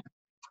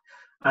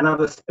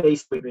 Another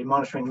species we've been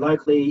monitoring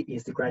locally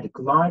is the greater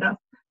glider.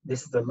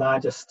 This is the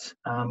largest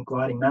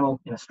gliding mammal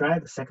in Australia,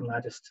 the second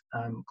largest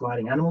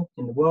gliding animal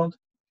in the world.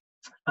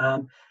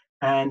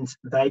 And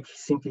they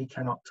simply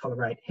cannot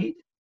tolerate heat.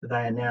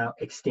 They are now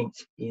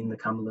extinct in the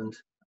Cumberland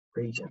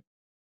region.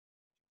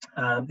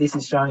 This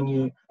is showing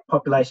you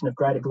population of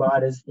greater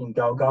gliders in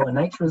Golgola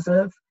Nature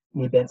Reserve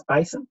near Bents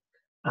Basin.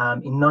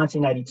 In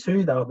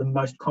 1982, they were the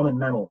most common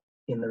mammal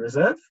in the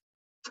reserve.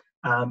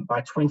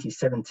 By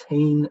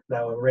 2017, they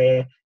were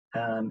rare,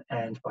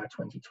 and by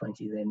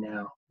 2020, they're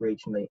now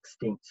regionally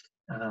extinct,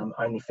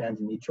 only found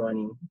in the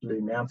adjoining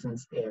Blue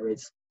Mountains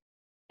areas.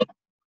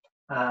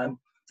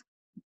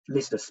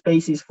 List of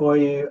species for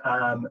you,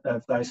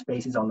 of those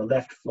species on the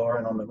left, Flora,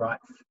 and on the right,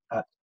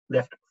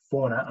 left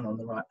Fauna, and on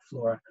the right,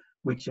 Flora,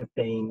 which have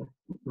been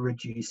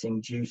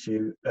reducing due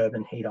to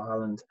urban heat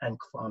island and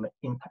climate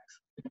impacts.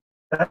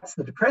 That's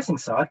the depressing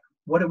side.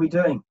 What are we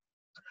doing?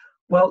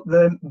 Well,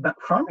 the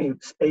primary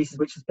species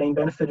which has been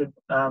benefited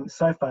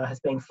so far has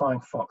been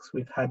flying fox.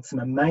 We've had some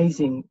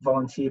amazing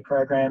volunteer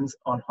programs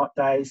on hot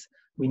days.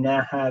 We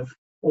now have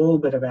all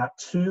but about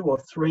 2 or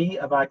 3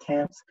 of our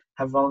camps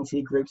have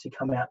volunteer groups who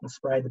come out and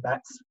spray the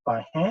bats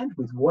by hand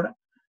with water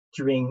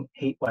during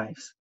heat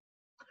waves.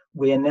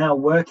 We are now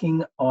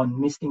working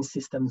on misting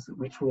systems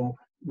which will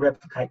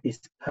replicate this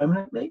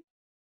permanently,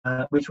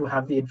 which will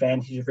have the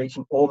advantage of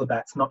reaching all the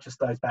bats, not just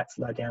those bats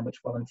low down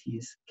which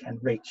volunteers can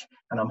reach.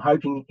 And I'm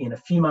hoping in a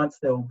few months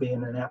there will be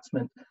an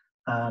announcement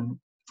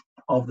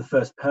of the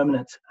first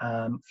permanent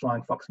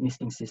flying fox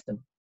misting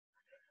system.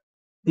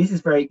 This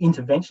is very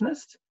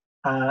interventionist,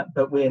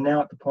 but we're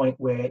now at the point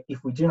where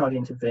if we do not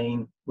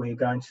intervene, we're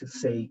going to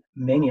see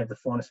many of the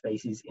fauna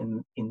species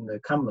in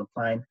the Cumberland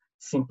Plain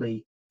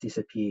simply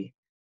disappear.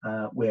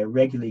 We're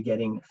regularly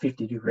getting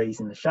 50 degrees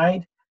in the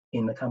shade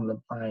in the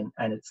Cumberland Plain,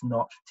 and it's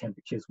not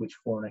temperatures which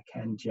fauna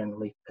can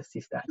generally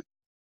persist at.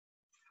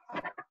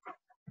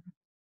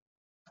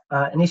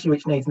 An issue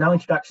which needs no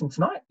introduction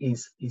tonight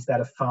is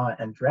that of fire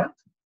and drought.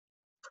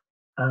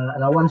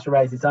 And I wanted to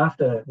raise this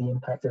after the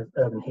impact of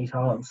urban heat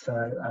islands,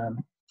 so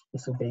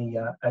this will be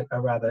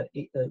a rather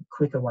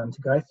quicker one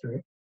to go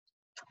through.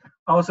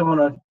 I also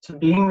want to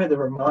begin with a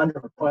reminder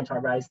of a point I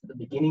raised at the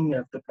beginning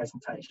of the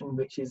presentation,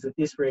 which is that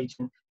this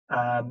region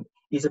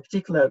is a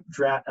particular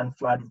drought and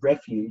flood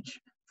refuge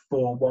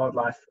for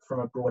wildlife from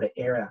a broader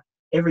area.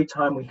 Every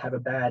time we have a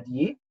bad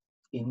year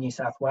in New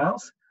South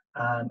Wales,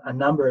 a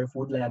number of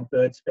woodland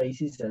bird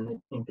species,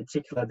 and in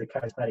particular the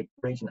charismatic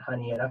regent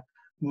honeyeater,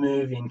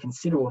 move in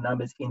considerable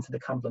numbers into the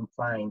Cumberland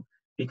Plain,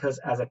 because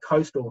as a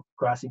coastal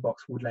grassy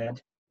box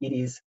woodland, it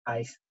is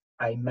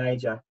a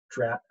major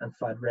drought and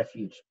flood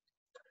refuge.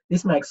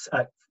 This makes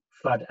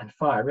flood and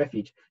fire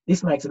refuge.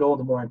 This makes it all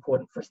the more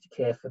important for us to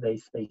care for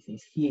these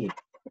species here.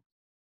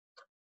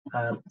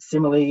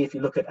 Similarly, if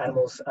you look at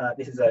animals,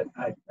 this is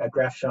a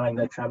graph showing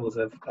the travels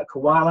of a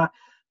koala.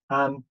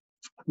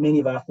 Many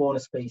of our fauna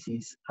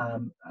species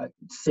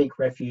seek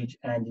refuge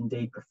and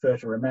indeed prefer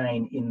to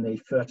remain in the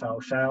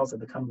fertile shales of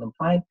the Cumberland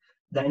Plain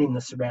than in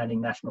the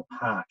surrounding national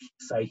park.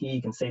 So here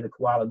you can see the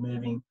koala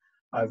moving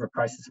over a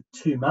process of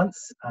 2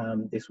 months.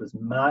 This was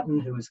Martin,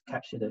 who was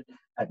captured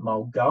at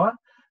Mulgoa.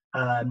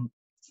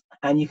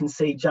 And you can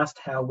see just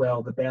how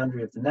well the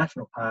boundary of the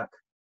national park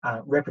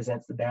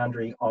represents the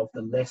boundary of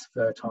the less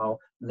fertile,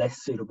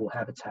 less suitable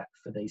habitat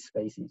for these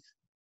species.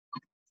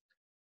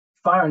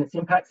 Fire and its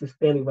impacts is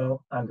fairly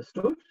well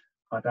understood.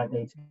 I don't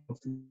need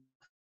to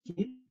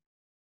here.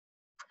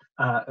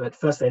 But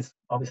first, there's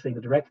obviously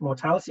the direct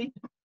mortality.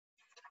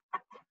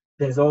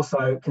 There's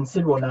also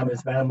considerable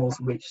numbers of animals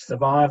which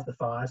survive the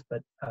fires,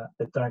 but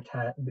don't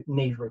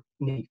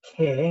need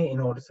care in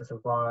order to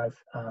survive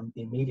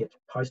the immediate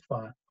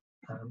post-fire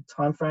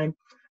time frame,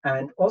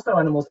 and also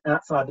animals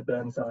outside the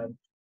burn zone.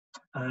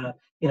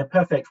 In a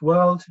perfect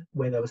world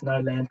where there was no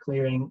land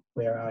clearing,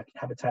 where our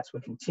habitats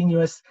were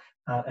continuous,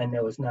 and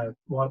there was no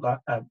wildlife,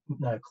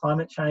 no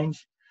climate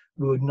change,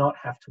 we would not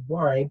have to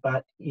worry.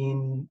 But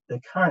in the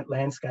current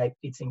landscape,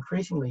 it's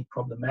increasingly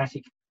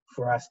problematic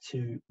for us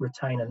to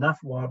retain enough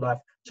wildlife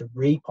to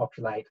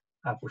repopulate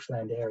our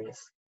bushland areas.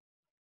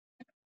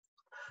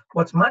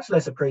 What's much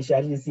less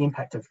appreciated is the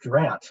impact of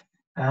drought.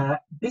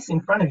 This in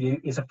front of you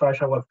is a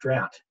photo of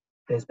drought.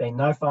 There's been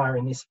no fire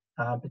in this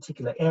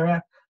particular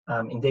area.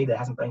 Indeed, there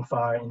hasn't been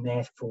fire in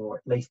there for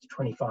at least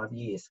 25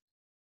 years.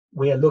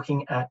 We are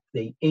looking at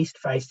the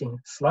east-facing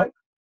slope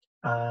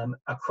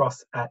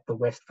across at the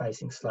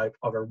west-facing slope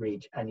of a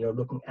ridge, and you're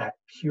looking at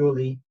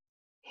purely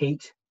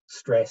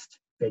heat-stressed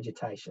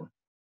vegetation.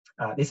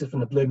 This is from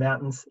the Blue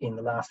Mountains in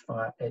the last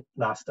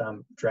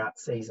drought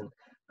season,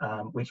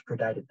 which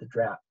predated the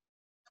drought.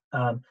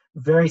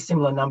 Very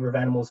similar number of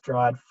animals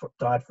died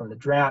from the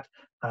drought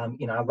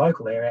in our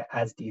local area,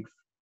 as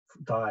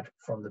died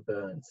from the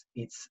burns.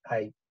 It's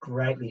a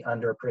greatly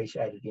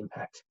underappreciated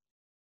impact.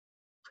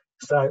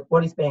 So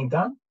what is being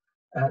done?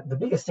 The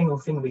biggest single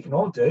thing we can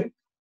all do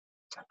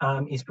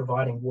is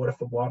providing water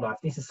for wildlife.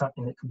 This is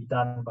something that can be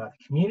done by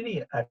the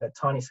community at a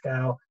tiny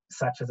scale,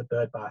 such as a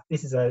bird bath.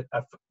 This is a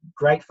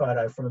great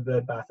photo from a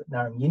bird bath at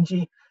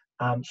Narranyinji,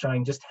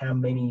 showing just how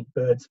many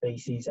bird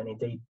species and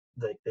indeed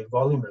the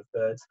volume of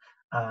birds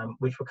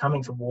which were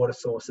coming to water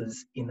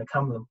sources in the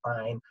Cumberland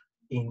Plain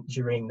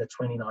during the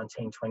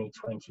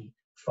 2019-2020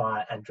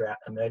 fire and drought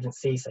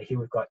emergency. So here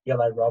we've got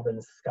yellow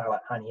robins,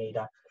 scarlet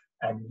honeyeater,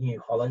 and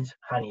New Holland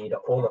honeyeater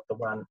all at the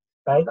one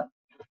bather.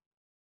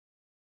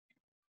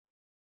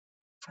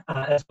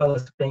 As well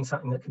as being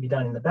something that can be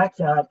done in the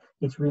backyard,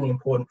 it's really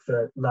important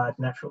for large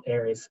natural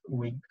areas.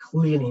 We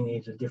clearly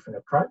need a different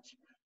approach,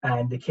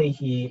 and the key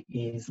here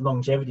is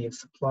longevity of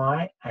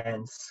supply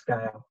and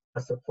scale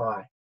of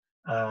supply.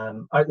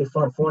 Oatley,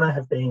 Flora and Fauna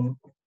have been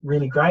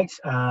really great,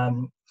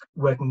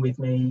 working with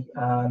me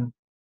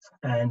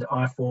and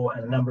I4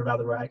 and a number of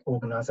other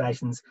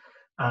organisations,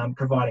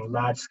 providing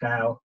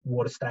large-scale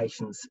water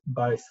stations,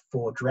 both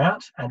for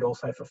drought and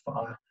also for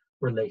fire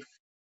relief.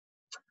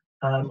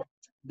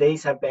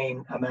 These have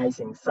been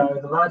amazing. So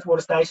the large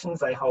water stations,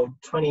 they hold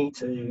 20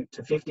 to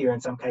 50, or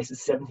in some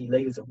cases 70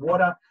 litres of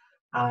water.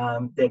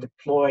 They're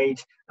deployed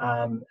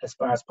as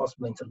far as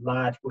possible into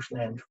large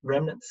bushland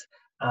remnants.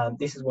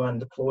 This is one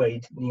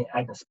deployed near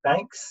Agnes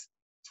Banks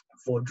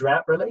for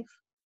drought relief.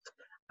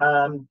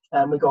 And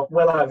we got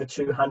well over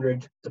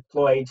 200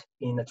 deployed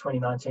in the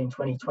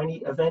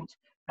 2019-2020 event,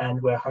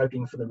 and we're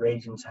hoping for the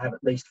region to have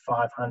at least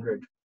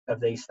 500 of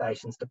these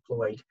stations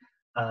deployed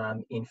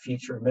in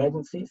future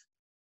emergencies.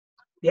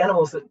 The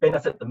animals that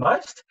benefit the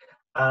most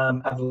are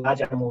the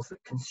large animals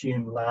that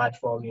consume large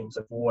volumes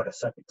of water,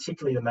 so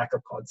particularly the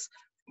macropods,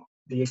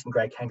 the eastern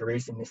grey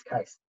kangaroos in this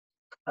case.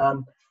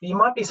 You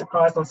might be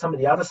surprised on some of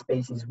the other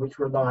species which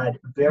relied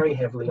very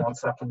heavily on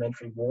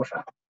supplementary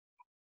water.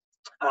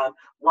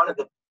 One of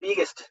the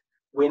biggest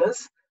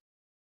winners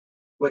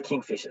were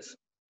kingfishers.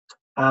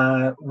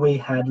 We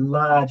had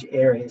large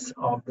areas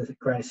of the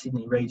Greater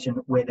Sydney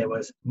region where there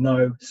was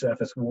no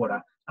surface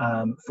water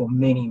for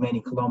many,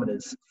 many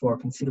kilometres for a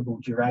considerable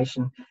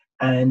duration.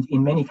 And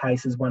in many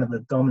cases, one of the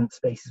dominant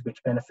species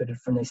which benefited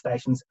from these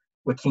stations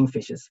were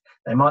kingfishers.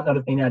 They might not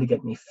have been able to get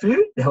any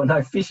food. There were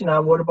no fish in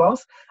our water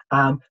bowls,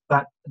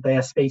 but they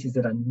are species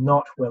that are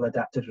not well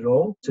adapted at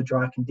all to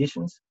dry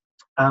conditions.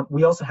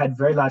 We also had a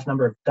very large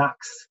number of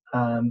ducks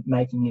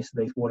making use of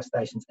these water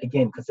stations,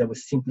 again, because there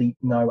was simply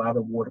no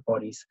other water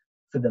bodies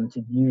for them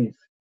to use.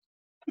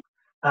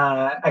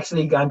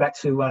 Actually, going back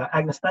to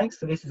Agnes Banks,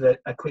 so this is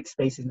a quick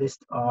species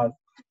list of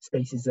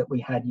species that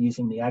we had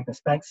using the Agnes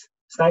Banks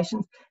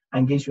stations,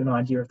 and gives you an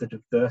idea of the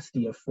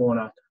diversity of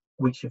fauna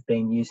which have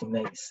been using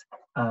these.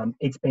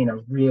 It's been a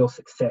real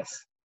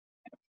success.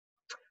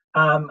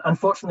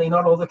 Unfortunately,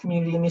 not all the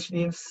community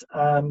initiatives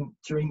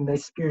during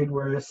this period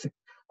were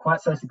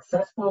quite so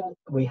successful.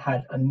 We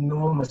had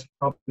enormous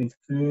problems with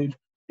food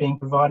being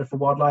provided for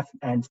wildlife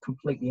and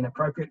completely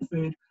inappropriate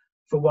food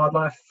for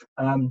wildlife.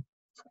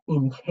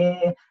 In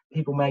care,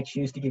 people may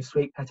choose to give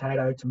sweet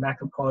potato to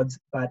macropods,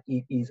 but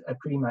it is a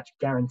pretty much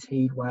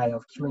guaranteed way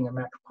of killing a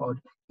macropod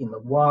in the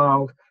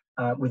wild,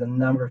 with a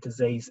number of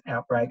disease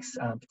outbreaks,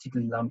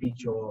 particularly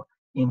lumpage, or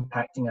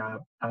impacting our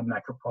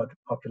macropod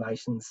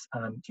populations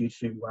due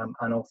to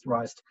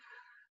unauthorised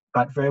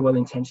but very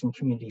well-intentioned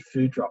community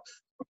food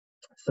drops.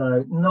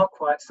 So not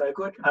quite so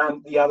good.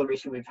 The other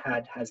issue we've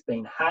had has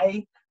been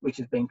hay, which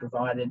has been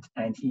provided,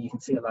 and here you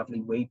can see a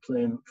lovely weed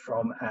plume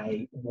from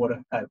a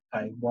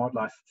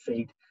wildlife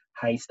feed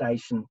hay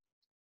station,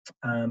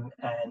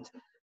 and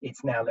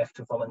it's now left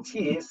to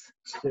volunteers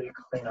to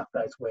clean up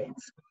those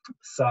weeds.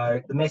 So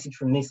the message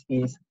from this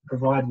is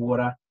provide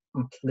water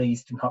and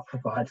please do not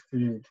provide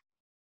food.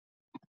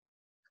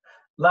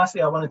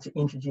 Lastly, I wanted to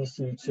introduce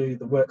you to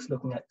the works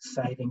looking at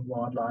saving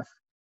wildlife,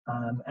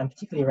 and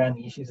particularly around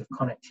the issues of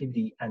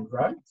connectivity and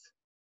roads.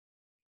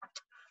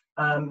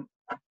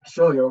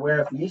 Sure, you're aware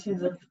of the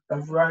issues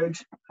of road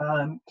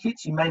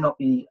hits. You may not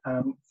be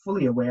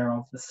fully aware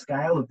of the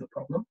scale of the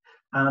problem.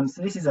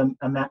 So this is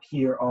a map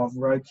here of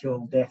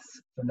roadkill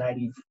deaths for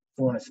native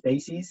fauna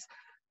species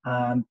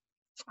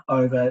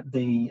over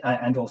the,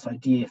 and also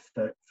deer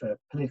for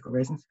political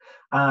reasons,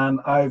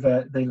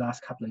 over the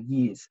last couple of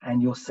years.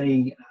 And you'll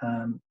see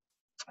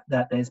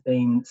that there's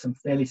been some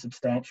fairly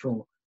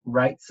substantial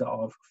rates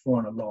of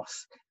fauna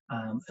loss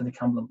for the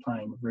Cumberland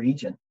Plain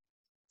region.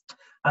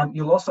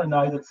 You'll also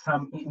know that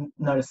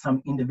notice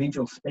some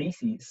individual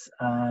species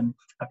are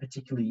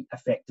particularly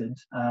affected.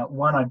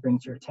 One I'd bring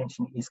to your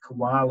attention is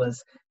koalas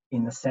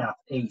in the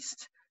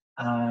southeast.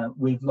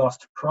 We've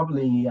lost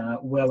probably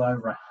well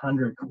over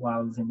 100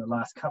 koalas in the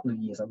last couple of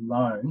years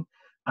alone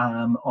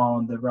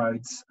on the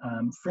roads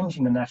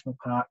fringing the national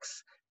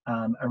parks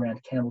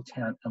around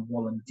Campbelltown and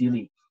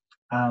Wallandilly.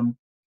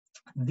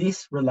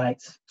 This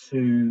relates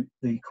to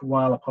the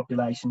koala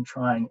population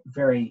trying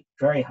very,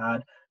 very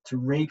hard to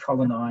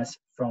recolonise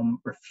from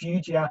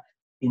refugia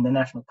in the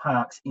national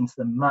parks into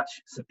the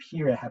much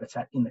superior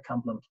habitat in the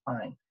Cumberland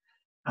Plain.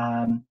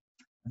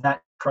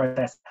 That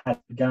process has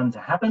begun to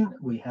happen.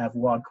 We have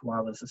wild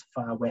koalas as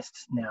far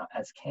west now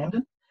as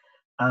Camden.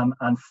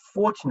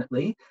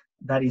 Unfortunately,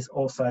 that is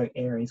also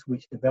areas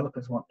which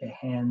developers want their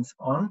hands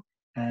on,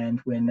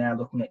 and we're now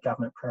looking at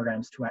government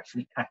programs to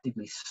actually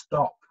actively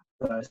stop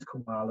those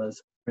koalas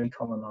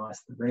recolonise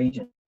the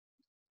region.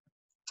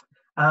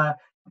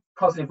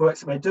 Positive works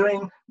that we're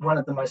doing, one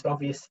of the most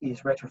obvious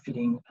is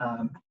retrofitting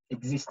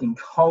existing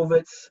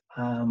culverts,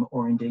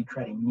 or indeed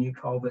creating new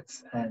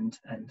culverts and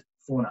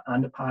fauna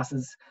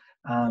underpasses.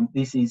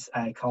 This is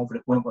a culvert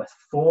at Wentworth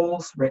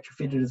Falls,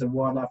 retrofitted as a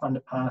wildlife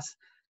underpass.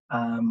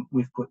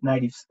 We've put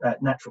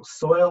natural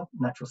soil,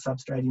 natural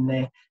substrate in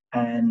there,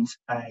 and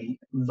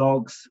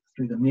logs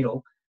through the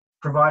middle,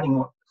 providing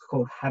what's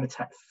called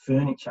habitat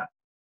furniture.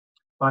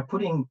 By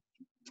putting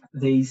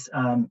these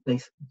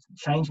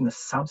changing the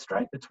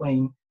substrate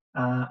between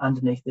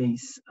underneath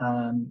these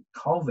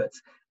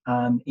culverts,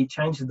 it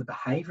changes the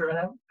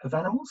behaviour of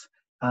animals.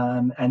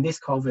 And this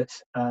culvert,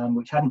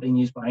 which hadn't been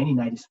used by any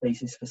native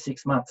species for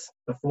 6 months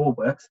before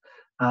works,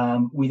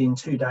 within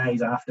 2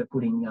 days after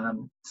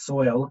putting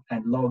soil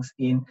and logs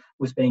in,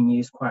 was being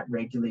used quite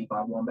regularly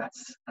by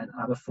wombats and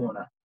other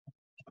fauna.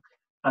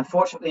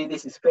 Unfortunately,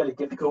 this is fairly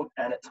difficult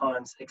and at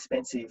times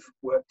expensive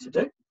work to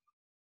do.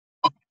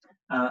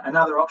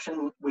 Another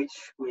option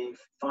which we've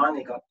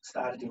finally got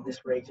started in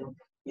this region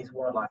is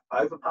wildlife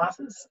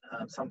overpasses,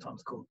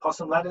 sometimes called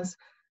possum ladders.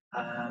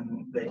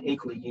 They're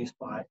equally used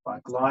by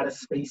glider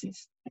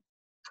species.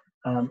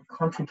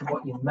 Contrary to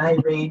what you may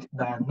read,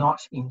 they are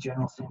not, in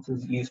general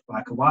senses, used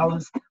by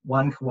koalas.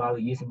 One koala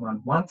using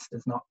one once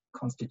does not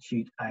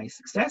constitute a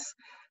success.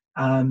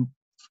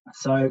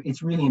 So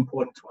it's really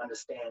important to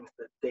understand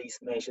that these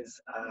measures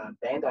are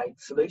band-aid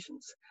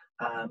solutions,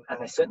 and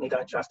they certainly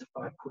don't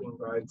justify putting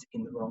roads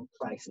in the wrong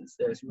places.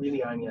 There's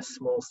really only a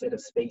small set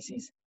of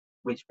species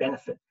which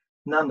benefit.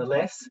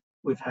 Nonetheless,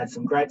 we've had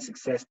some great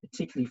success,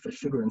 particularly for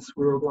sugar and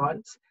squirrel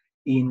gliders,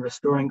 in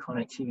restoring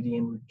connectivity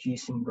and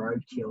reducing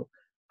roadkill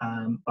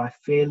by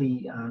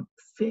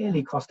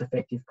fairly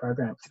cost-effective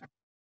programs.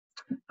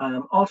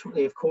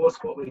 Ultimately, of course,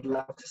 what we'd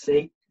love to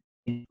see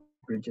is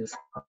bridges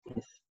like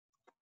this.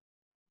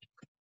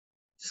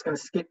 Just going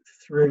to skip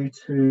through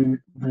to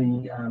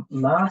the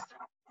last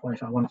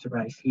point I wanted to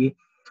raise here,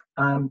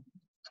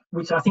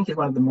 which I think is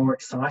one of the more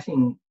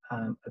exciting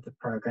of the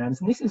programs,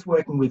 and this is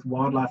working with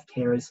wildlife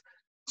carers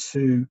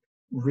to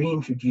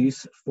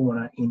reintroduce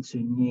fauna into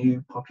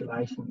new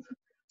populations.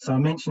 So I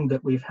mentioned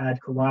that we've had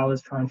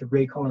koalas trying to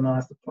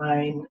recolonise the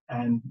plain,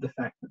 and the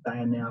fact that they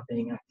are now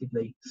being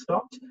actively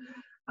stopped,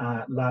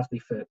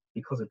 largely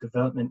because of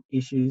development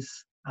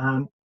issues.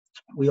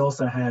 We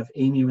also have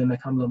emu in the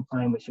Cumberland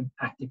Plain, which are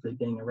actively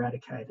being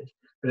eradicated.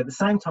 But at the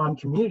same time,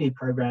 community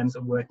programs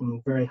are working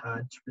very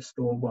hard to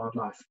restore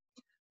wildlife.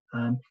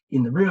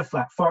 In the river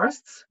flat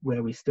forests,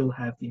 where we still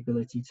have the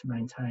ability to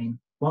maintain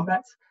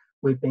wombats,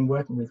 we've been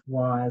working with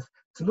wires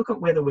to look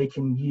at whether we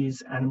can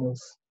use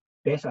animals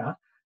better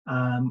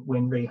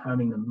when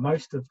rehoming them.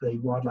 Most of the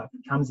wildlife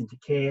that comes into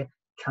care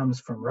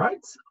comes from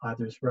roads,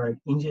 either as road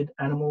injured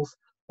animals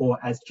or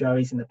as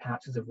joeys in the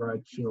pouches of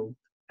road killed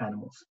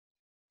animals.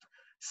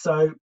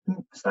 So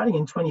starting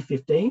in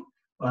 2015,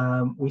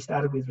 we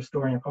started with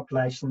restoring a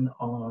population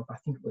of, I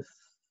think it was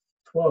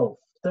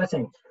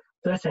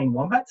 13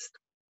 wombats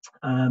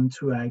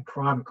to a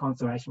private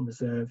conservation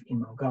reserve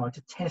in Mulgoa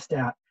to test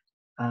out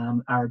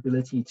our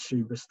ability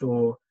to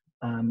restore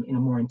in a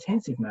more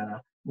intensive manner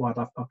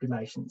wildlife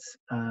populations.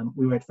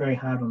 We worked very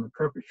hard on the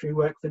preparatory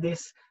work for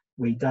this.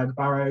 We dug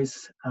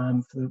burrows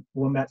for the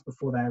wombats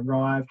before they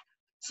arrived,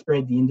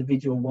 spread the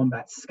individual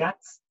wombat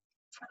scats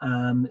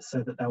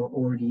so that they were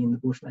already in the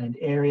bushland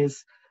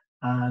areas,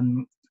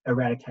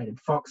 eradicated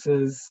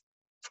foxes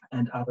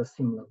and other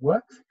similar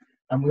works.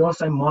 And we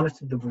also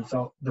monitored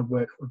the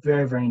work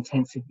very, very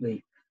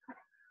intensively.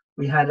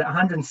 We had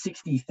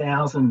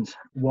 160,000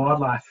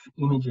 wildlife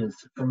images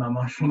from our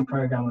monitoring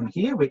program on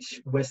here,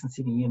 which Western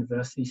Sydney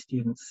University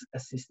students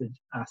assisted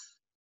us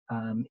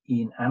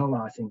in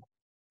analysing.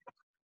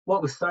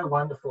 What was so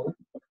wonderful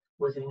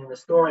was in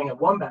restoring a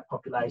wombat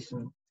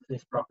population to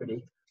this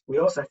property, we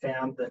also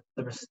found that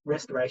the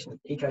restoration of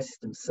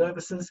ecosystem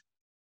services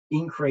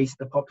increased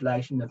the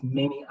population of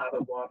many other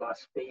wildlife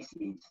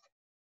species.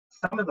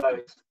 Some of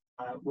those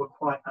were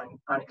quite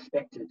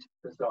unexpected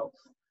results.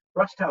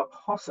 Brush-tailed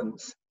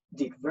possums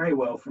did very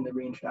well from the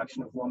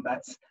reintroduction of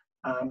wombats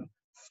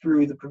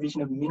through the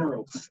provision of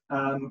minerals.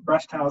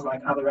 Brush-tails,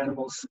 like other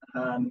animals,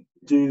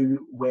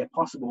 do, where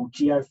possible,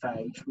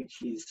 geophage,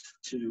 which is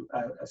to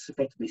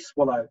effectively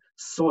swallow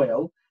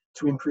soil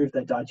to improve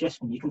their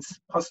digestion. You can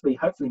possibly,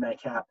 hopefully,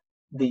 make out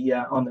the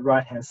on the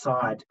right-hand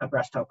side a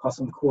brush-tailed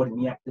possum caught in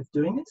the act of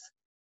doing this.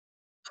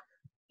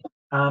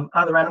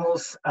 Other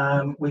animals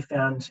we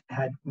found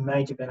had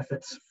major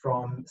benefits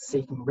from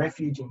seeking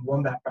refuge in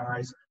wombat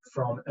burrows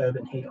from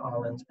urban heat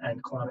island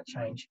and climate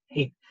change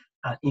heat.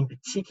 In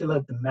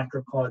particular, the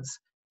macropods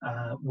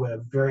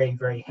were very,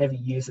 very heavy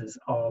users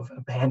of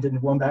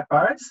abandoned wombat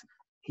burrows.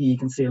 Here you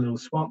can see a little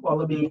swamp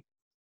wallaby.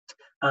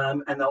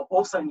 And they're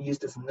also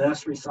used as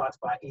nursery sites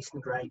by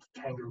eastern grey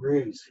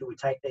kangaroos, who would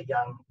take their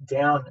young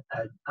down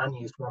an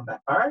unused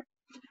wombat burrow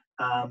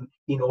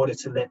in order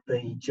to let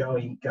the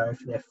joey go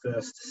for their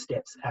first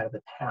steps out of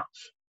the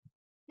pouch.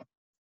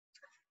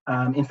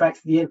 In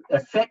fact, the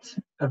effect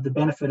of the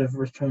benefit of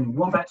returning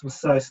wombats was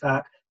so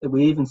stark that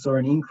we even saw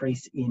an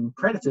increase in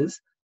predators,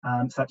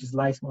 such as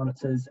lace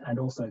monitors and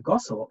also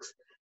goshawks,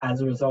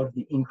 as a result of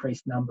the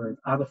increased number of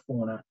other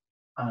fauna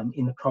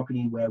in the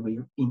property where we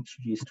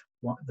introduced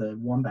the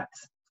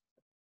wombats.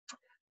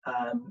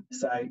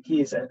 So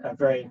here's a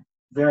very,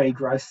 very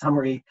gross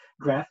summary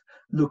graph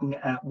looking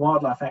at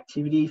wildlife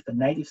activity for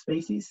native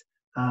species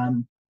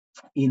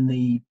in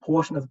the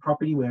portion of the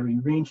property where we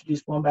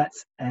reintroduced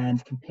wombats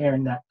and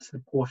comparing that to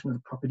the portion of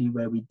the property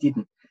where we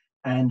didn't.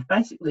 And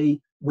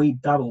basically, we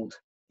doubled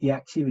the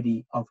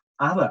activity of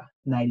other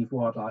native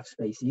wildlife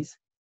species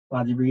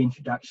by the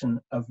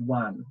reintroduction of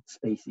one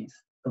species,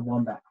 the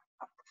wombat.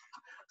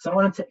 So I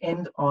wanted to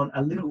end on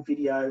a little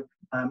video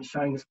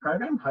showing this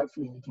program.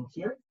 Hopefully you can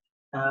hear it.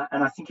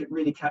 And I think it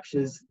really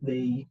captures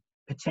the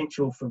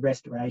potential for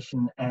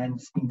restoration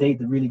and indeed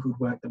the really good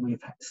work that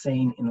we've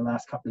seen in the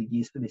last couple of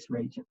years for this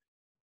region.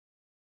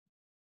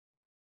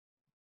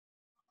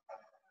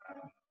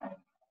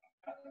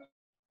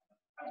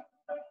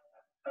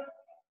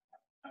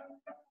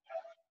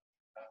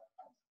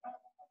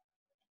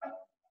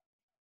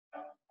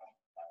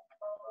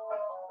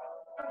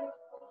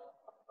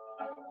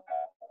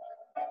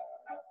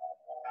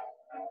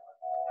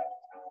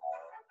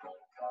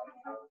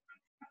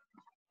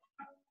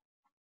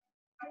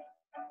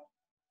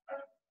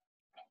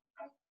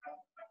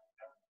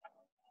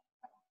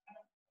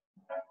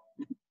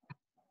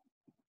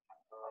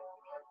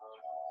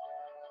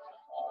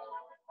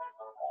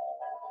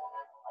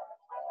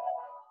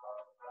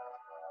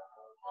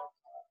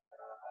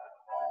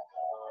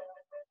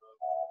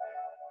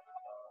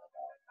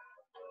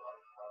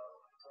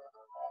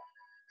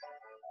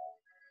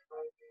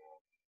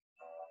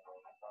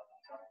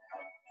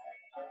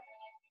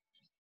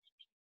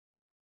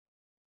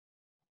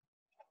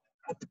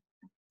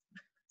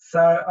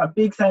 So a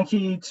big thank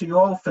you to you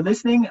all for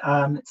listening.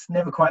 It's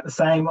never quite the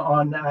same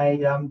on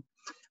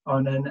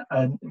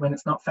when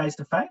it's not face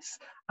to face.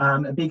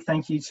 A big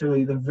thank you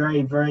to the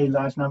very, very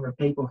large number of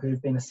people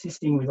who've been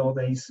assisting with all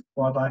these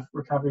wildlife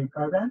recovery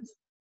programs.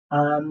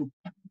 I'm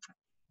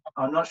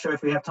not sure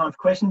if we have time for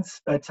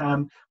questions, but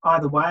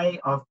either way,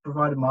 I've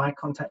provided my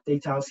contact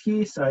details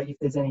here. So if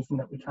there's anything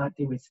that we can't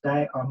deal with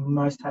today, I'm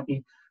most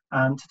happy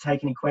to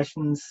take any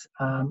questions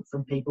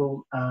from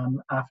people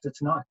after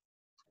tonight.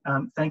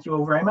 Thank you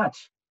all very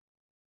much.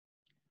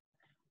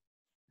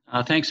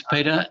 Thanks,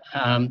 Peter.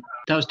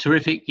 That was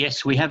terrific.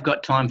 Yes, we have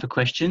got time for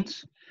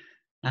questions.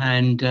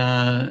 And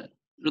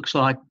looks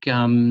like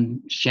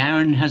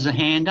Sharon has a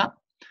hand up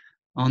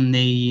on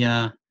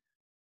the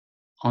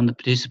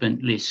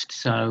participant list.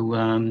 So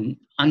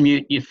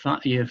unmute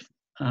your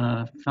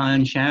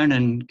phone, Sharon,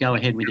 and go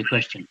ahead with your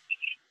question.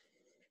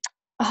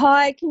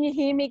 Hi, can you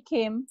hear me,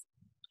 Kim?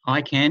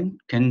 I can.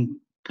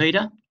 Can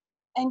Peter?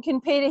 And can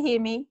Peter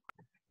hear me?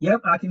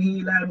 Yep, I can hear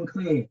you loud and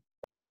clear.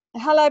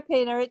 Hello,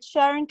 Peter. It's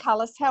Sharon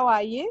Cullis. How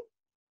are you?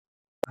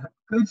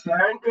 Good,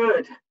 Sharon.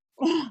 Good.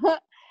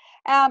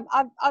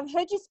 I've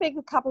heard you speak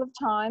a couple of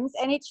times,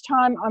 and each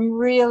time I'm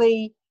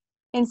really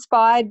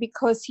inspired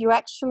because you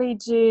actually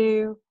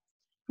do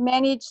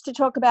manage to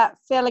talk about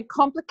fairly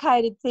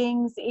complicated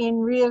things in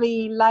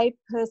really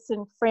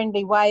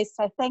layperson-friendly ways.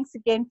 So thanks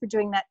again for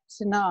doing that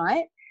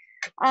tonight.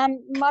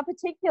 My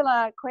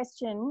particular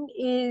question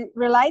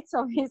relates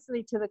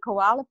obviously to the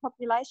koala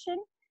population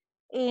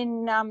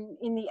in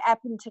the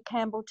Appin to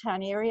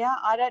Campbelltown area.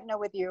 I don't know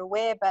whether you're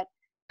aware, but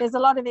there's a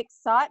lot of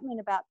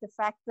excitement about the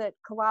fact that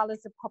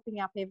koalas are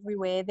popping up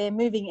everywhere. They're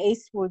moving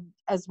eastward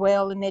as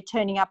well, and they're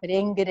turning up at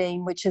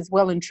Engadine, which is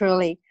well and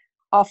truly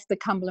off the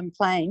Cumberland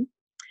Plain.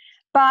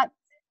 But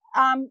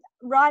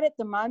right at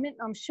the moment,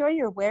 I'm sure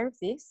you're aware of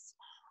this,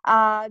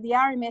 the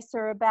RMS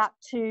are about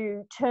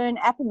to turn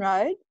Appin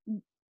Road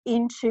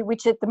into,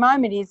 which at the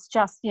moment is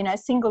just,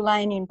 single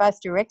lane in both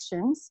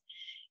directions,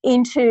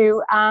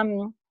 into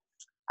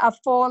a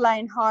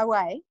 4-lane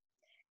highway.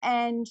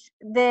 And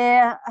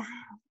they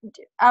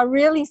are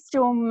really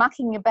still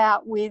mucking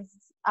about with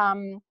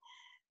the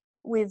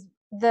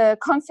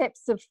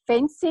concepts of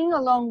fencing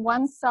along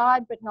one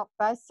side but not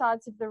both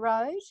sides of the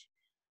road,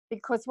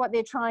 because what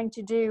they're trying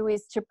to do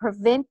is to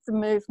prevent the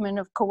movement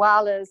of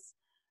koalas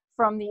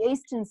from the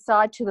eastern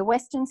side to the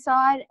western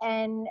side.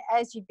 And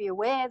as you'd be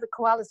aware, the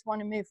koalas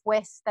want to move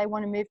west. They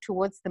want to move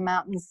towards the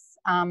mountains,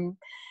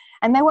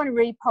 and they want to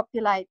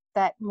repopulate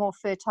that more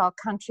fertile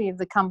country of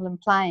the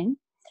Cumberland Plain.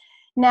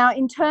 Now,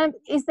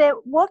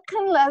 what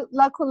can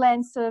local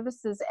land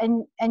services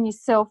and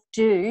yourself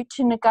do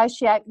to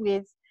negotiate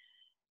with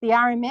the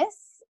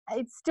RMS?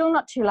 It's still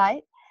not too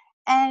late.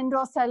 And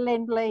also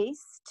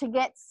Lend-Lease to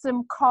get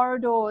some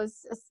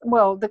corridors.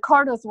 Well, the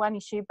corridors are one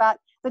issue, but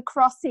the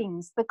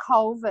crossings, the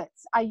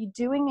culverts. Are you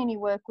doing any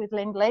work with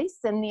Lend-Lease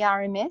and the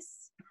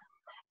RMS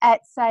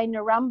at, say,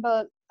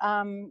 Narumba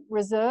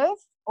Reserve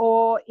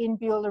or in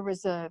Beulah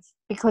Reserve?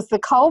 Because the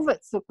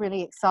culverts look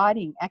really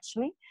exciting,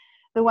 actually.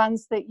 The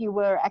ones that you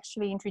were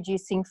actually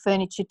introducing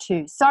furniture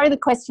to. Sorry the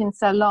question's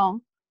so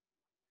long.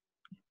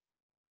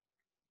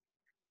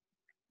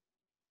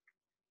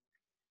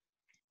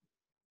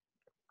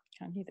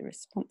 Can't hear the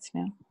response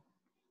now.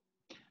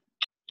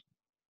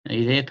 Are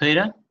you there,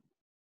 Peter?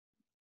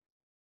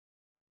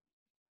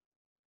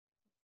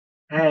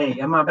 Hey,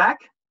 am I back?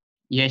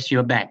 Yes,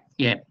 you're back.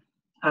 Yeah.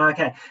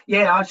 Okay.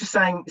 Yeah, I was just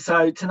saying,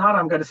 so tonight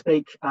I'm going to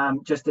speak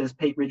just as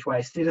Pete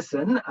Ridgeway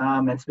citizen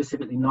and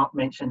specifically not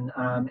mention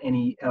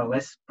any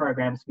LLS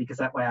programs, because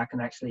that way I can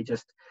actually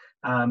just,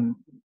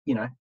 you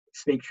know,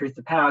 speak truth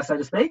to power, so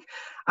to speak.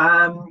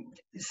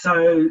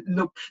 So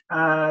look,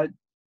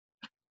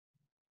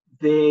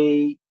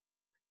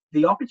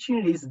 the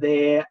opportunities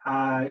there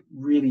are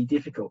really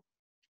difficult,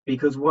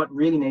 because what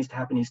really needs to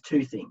happen is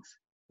two things.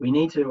 We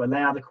need to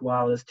allow the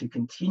koalas to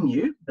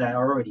continue, they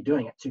are already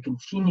doing it, to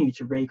continue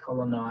to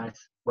recolonise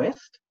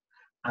west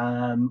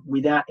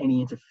without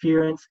any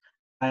interference.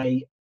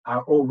 They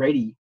are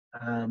already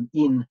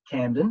in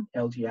Camden,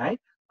 LGA,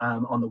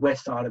 on the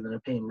west side of the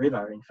Nepean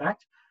River, in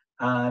fact.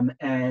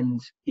 And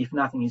if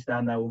nothing is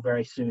done, they will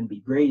very soon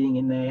be breeding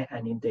in there,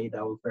 and indeed they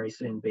will very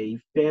soon be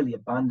fairly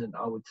abundant,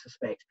 I would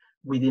suspect,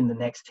 within the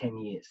next 10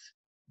 years.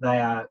 They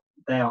are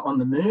on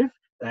the move,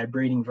 they're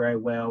breeding very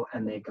well,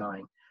 and they're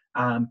going.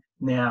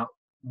 Now,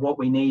 what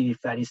we need,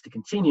 if that is to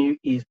continue,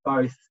 is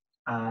both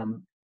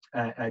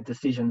a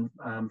decision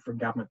from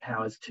government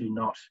powers to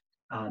not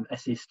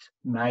assist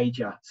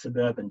major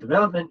suburban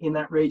development in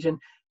that region,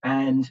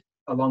 and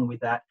along with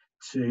that,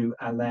 to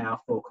allow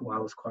for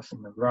koalas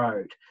crossing the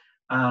road.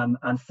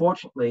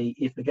 Unfortunately,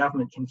 if the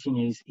government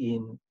continues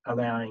in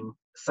allowing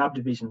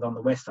subdivisions on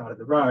the west side of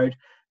the road,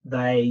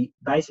 they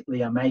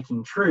basically are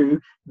making true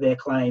their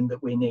claim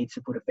that we need to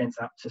put a fence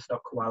up to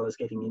stop koalas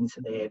getting into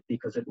there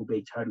because it will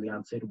be totally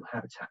unsuitable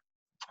habitat.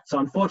 So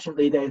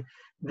unfortunately,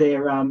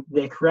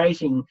 they're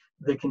creating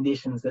the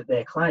conditions that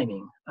they're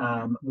claiming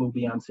will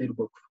be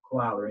unsuitable for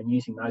koala, and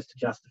using those to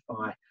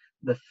justify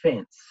the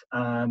fence,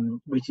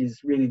 which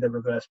is really the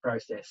reverse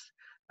process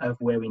of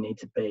where we need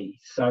to be.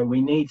 So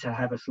we need to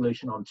have a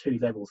solution on two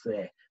levels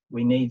there.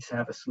 We need to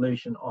have a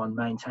solution on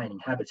maintaining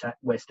habitat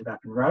west of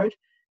Appin Road,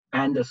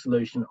 and a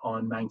solution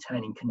on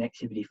maintaining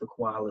connectivity for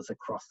koalas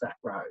across that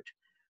road.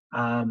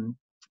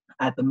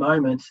 At the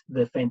moment,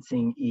 the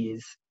fencing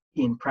is,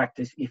 in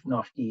practice, if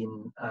not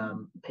in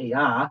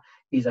PR,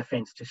 is a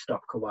fence to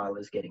stop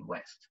koalas getting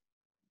west.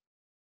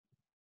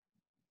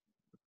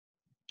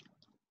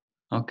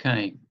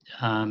 Okay,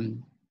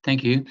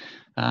 thank you.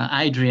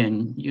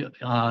 Adrian,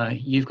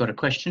 you've got a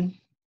question?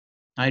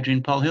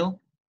 Adrian Polhill?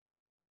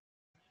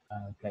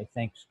 Okay,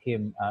 thanks,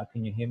 Kim.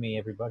 Can you hear me,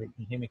 everybody? Can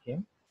you hear me,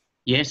 Kim?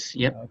 Yes,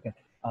 yep. Okay.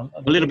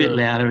 A little bit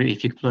louder,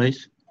 if you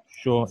please.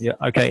 Sure, yeah,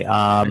 okay.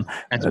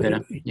 That's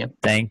better, yep.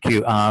 Thank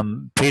you.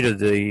 Peter,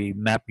 the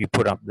map you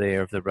put up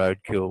there of the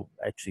roadkill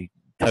actually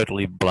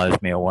totally blows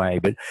me away.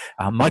 But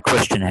my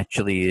question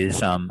actually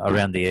is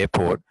around the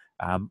airport.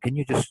 Can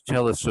you just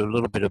tell us a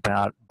little bit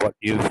about what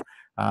you've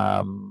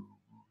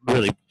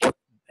really, what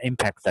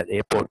impact that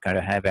airport going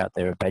to have out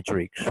there at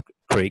Badgery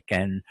Creek,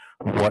 and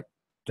what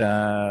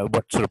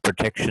sort of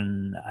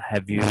protection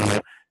have you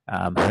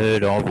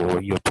heard of,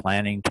 or you're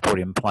planning to put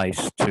in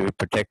place to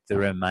protect the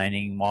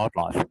remaining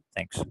wildlife?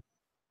 Thanks.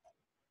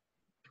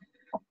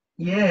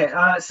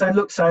 Yeah, so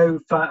look,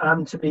 so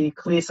for, to be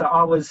clear, so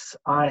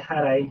I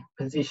had a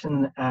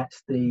position at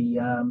the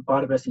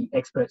Biodiversity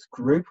Experts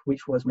Group,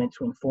 which was meant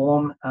to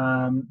inform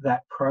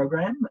that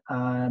program.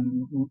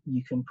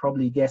 You can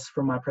probably guess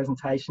from my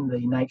presentation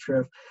the nature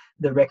of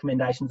the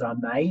recommendations I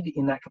made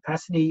in that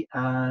capacity.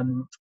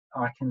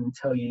 I can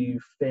tell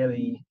you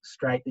fairly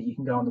straight that you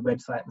can go on the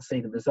website and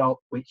see the result,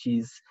 which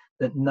is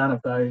that none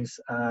of those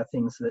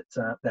things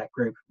that that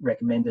group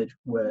recommended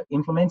were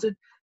implemented.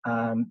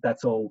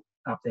 That's all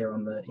up there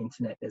on the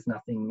internet.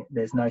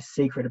 There's no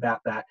secret about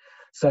that.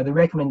 So the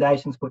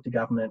recommendations put to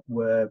government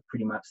were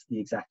pretty much the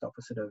exact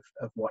opposite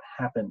of what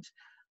happened.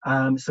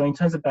 So in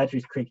terms of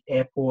Badgery Creek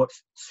Airport,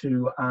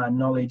 to our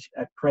knowledge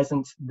at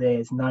present,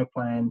 there's no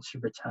plan to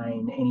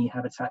retain any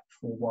habitat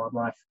for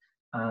wildlife,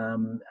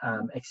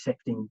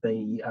 excepting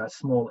the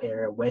small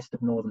area west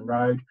of Northern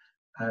Road,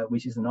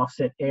 which is an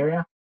offset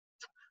area.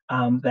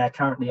 They're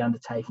currently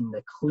undertaking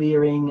the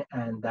clearing,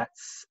 and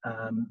that's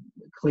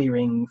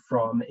clearing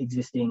from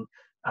existing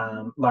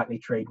lightly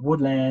treed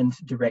woodland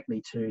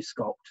directly to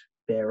sculpt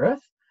bare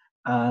earth.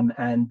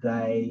 And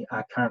they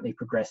are currently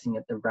progressing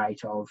at the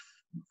rate of,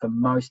 for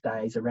most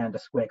days, around a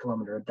square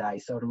kilometre a day.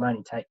 So it'll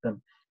only take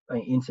them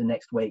into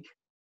next week,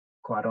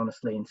 quite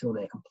honestly, until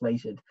they're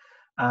completed.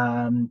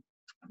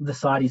 The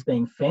site is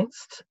being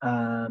fenced,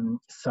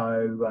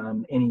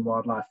 so any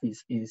wildlife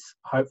is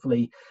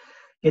hopefully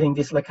getting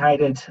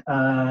dislocated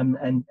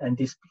and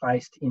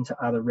displaced into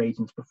other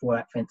regions before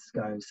that fence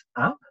goes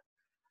up.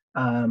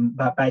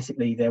 But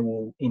basically there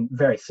will,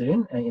 very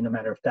soon, in a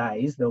matter of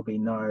days, there'll be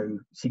no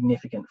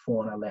significant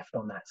fauna left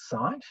on that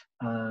site.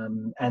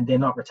 And they're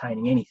not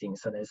retaining anything,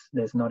 so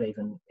there's not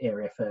even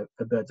area for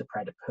birds of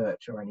prey to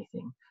perch or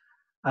anything.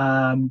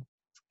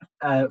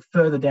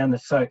 Further down the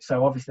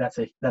so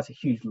obviously that's a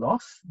huge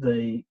loss.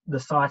 The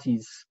site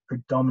is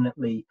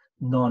predominantly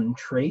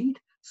non-treed,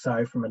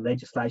 so from a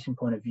legislation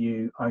point of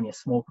view, only a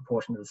small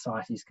proportion of the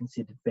site is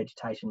considered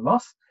vegetation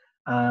loss.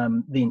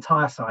 The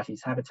entire site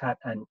is habitat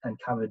and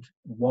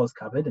was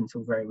covered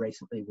until very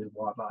recently with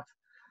wildlife.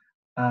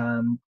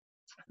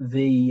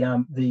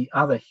 The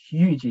other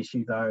huge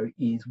issue, though,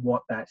 is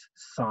what that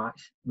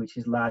site, which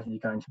is largely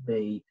going to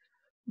be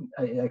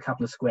a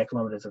couple of square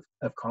kilometres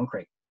of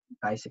concrete,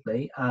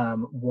 basically,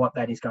 what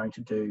that is going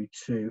to do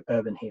to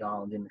urban heat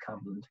island in the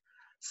Cumberland.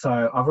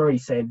 So I've already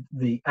said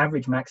the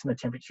average maximum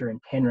temperature in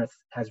Penrith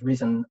has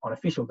risen on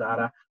official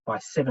data by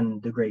 7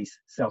 degrees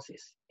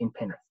Celsius in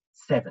Penrith.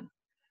 7.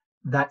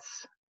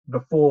 That's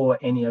before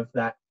any of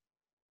that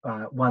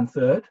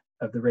 1/3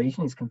 of the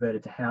region is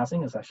converted to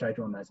housing, as I showed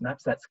you on those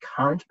maps. That's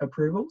current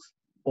approvals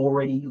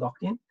already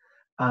locked in.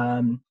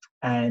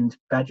 And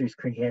Badgerys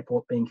Creek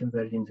Airport being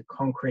converted into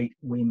concrete,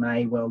 we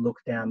may well look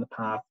down the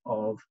path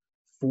of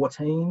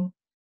 14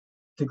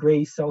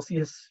 degrees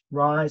Celsius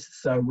rise.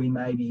 So we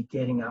may be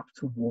getting up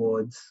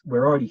towards,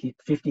 we're already hit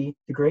 50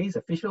 degrees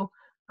official.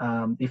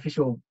 The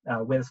official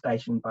weather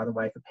station, by the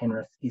way, for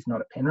Penrith is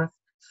not at Penrith.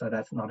 So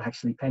that's not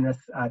actually Penrith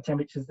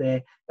temperatures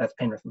there. That's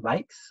Penrith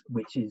Lakes,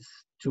 which is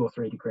 2 or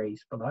 3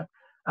 degrees below.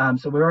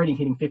 So we're already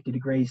hitting 50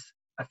 degrees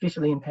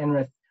officially in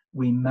Penrith.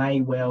 We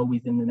may well,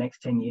 within the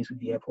next 10 years with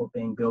the airport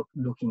being built,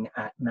 looking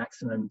at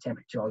maximum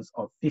temperatures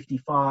of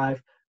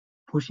 55,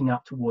 pushing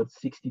up towards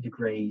 60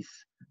 degrees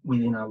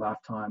within our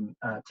lifetime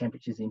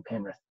temperatures in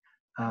Penrith.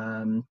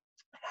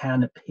 How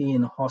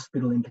Nepean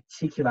Hospital in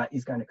particular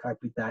is going to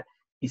cope with that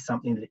is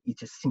something that it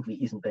just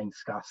simply isn't being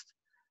discussed.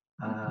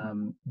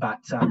 But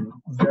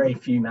very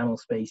few mammal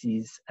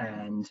species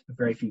and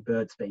very few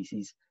bird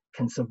species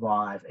can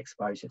survive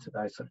exposure to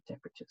those sort of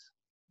temperatures.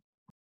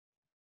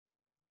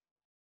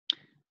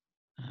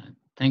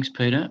 Thanks,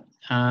 Peter.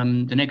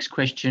 The next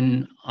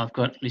question I've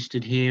got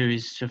listed here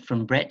is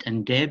from Brett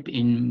and Deb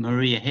in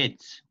Maria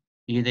Heads.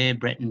 Are you there,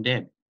 Brett and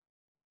Deb?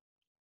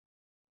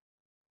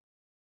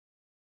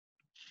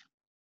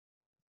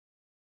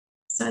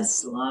 So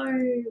slow.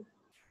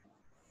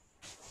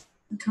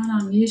 I can't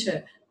unmute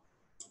it.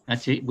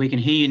 That's it. We can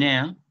hear you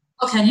now.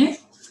 Oh, can you?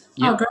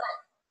 Yep. Oh, great.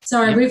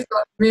 Sorry, Yep. We've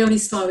got really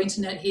slow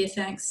internet here,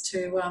 thanks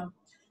to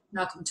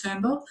Malcolm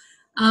Turnbull.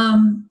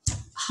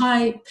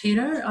 Hi,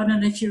 Peter. I don't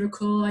know if you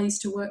recall, I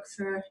used to work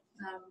for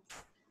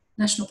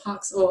National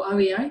Parks, or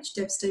OEH,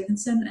 Deb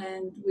Stevenson,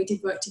 and we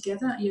did work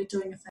together. You're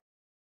doing a thing.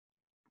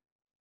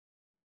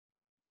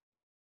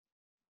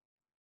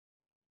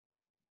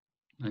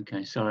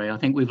 Okay, sorry. I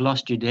think we've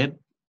lost you, Deb.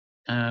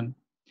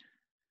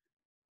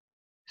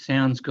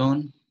 Sound's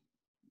gone.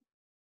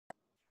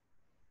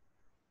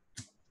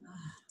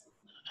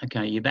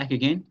 Okay, you're back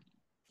again?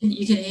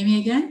 You can hear me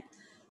again?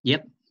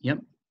 Yep.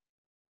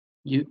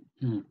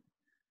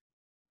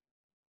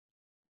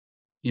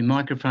 Your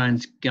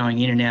microphone's going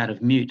in and out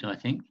of mute, I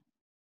think.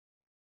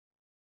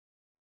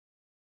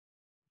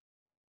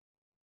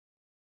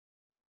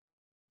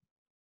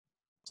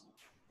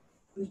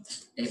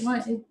 It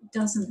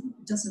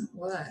doesn't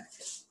work.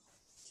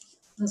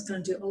 I was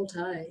going to do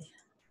Alt-A.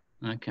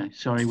 Okay,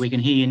 sorry, we can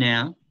hear you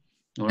now,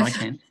 or I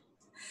can.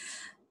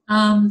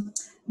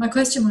 My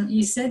question,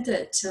 you said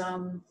that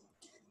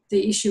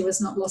the issue was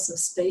not loss of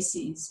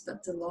species,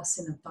 but the loss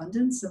in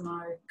abundance. Am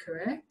I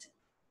correct?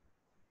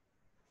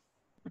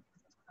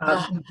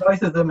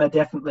 Both of them are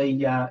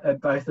definitely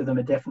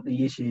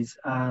issues,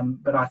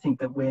 but I think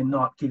that we're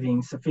not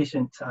giving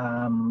sufficient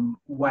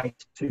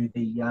weight to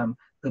the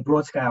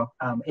broad scale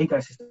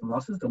ecosystem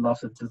losses, the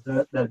loss of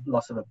the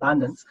loss of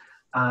abundance,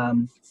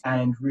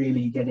 and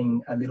really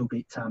getting a little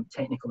bit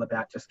technical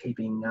about just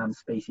keeping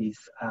species,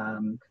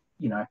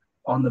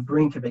 on the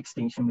brink of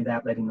extinction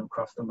without letting them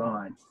cross the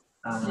line.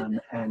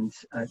 And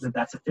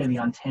that's a fairly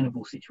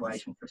untenable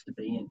situation for us to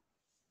be in.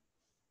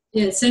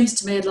 Yeah, it seems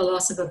to me the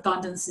loss of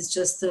abundance is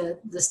just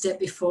the step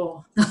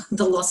before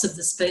the loss of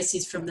the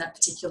species from that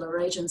particular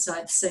region. So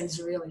it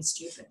seems really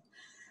stupid,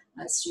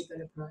 a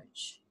stupid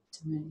approach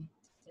to me.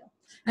 Yeah.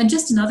 And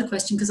just another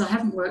question, because I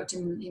haven't worked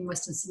in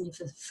Western Sydney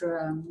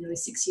for nearly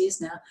 6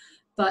 years now,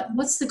 but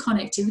what's the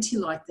connectivity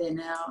like there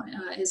now?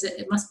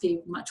 It must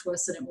be much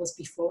worse than it was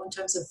before in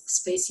terms of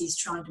species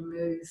trying to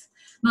move,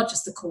 not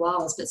just the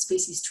koalas, but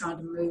species trying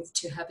to move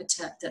to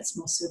habitat that's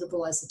more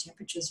suitable as the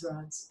temperatures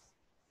rise.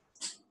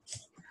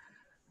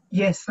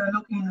 Yes, so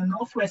look, in the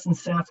northwest and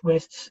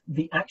southwest,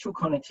 the actual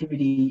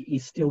connectivity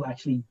is still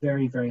actually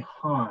very, very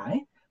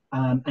high,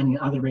 and in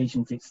other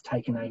regions it's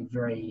taken a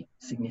very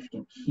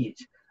significant hit.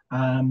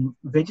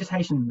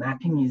 Vegetation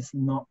mapping is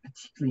not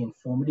particularly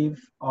informative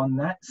on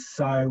that,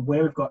 so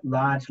where we've got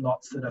large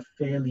lots that are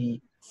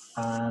fairly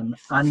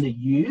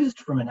underused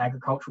from an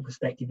agricultural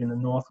perspective in the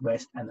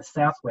northwest and the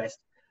southwest,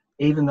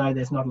 even though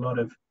there's not a lot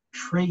of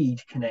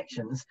treed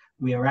connections,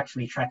 we are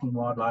actually tracking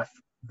wildlife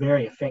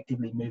very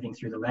effectively moving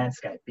through the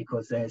landscape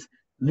because there's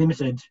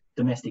limited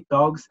domestic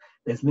dogs,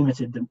 there's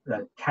limited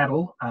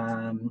cattle,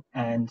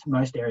 and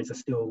most areas are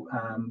still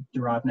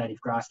derived native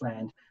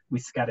grassland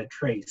with scattered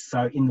trees.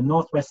 So in the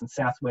northwest and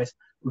southwest,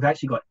 we've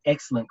actually got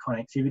excellent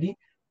connectivity.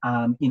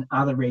 In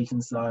other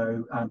regions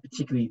though,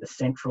 particularly the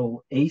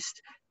central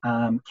east,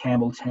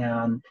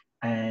 Campbelltown,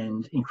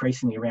 and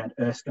increasingly around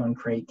Erskine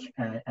Creek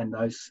and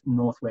those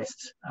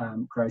northwest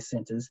growth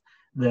centres,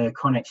 the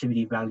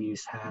connectivity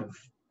values have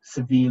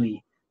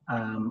severely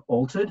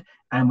altered,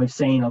 and we've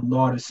seen a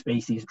lot of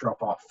species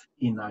drop off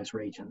in those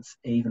regions.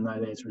 Even though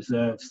there's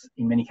reserves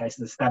in many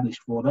cases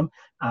established for them,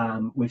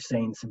 we've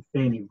seen some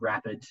fairly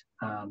rapid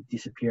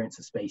disappearance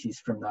of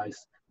species from those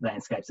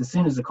landscapes. As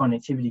soon as the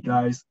connectivity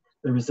goes,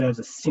 the reserves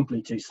are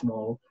simply too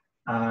small,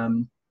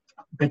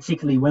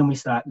 particularly when we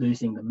start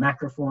losing the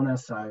macrofauna,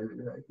 so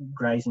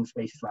grazing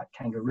species like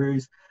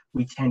kangaroos.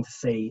 We tend to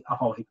see a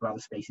whole heap of other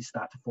species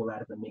start to fall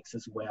out of the mix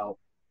as well.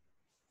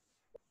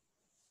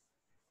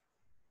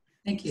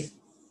 Thank you.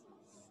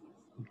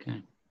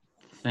 Okay,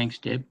 thanks,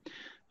 Deb.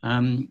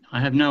 I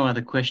have no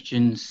other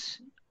questions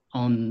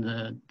on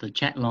the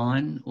chat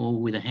line or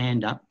with a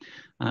hand up.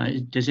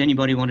 Does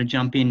anybody want to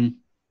jump in?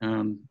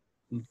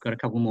 We've got a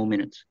couple more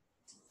minutes.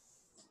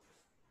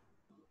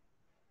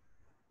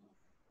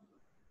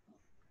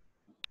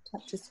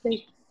 Tap to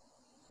speak.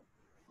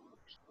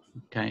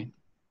 Okay.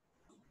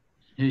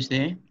 Who's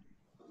there?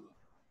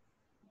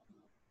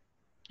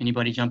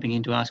 Anybody jumping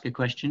in to ask a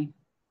question?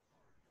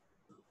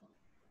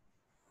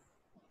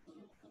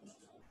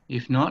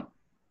 If not,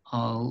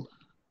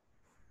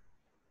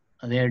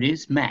 there it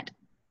is, Matt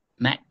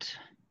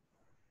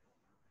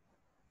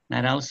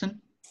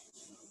Allison.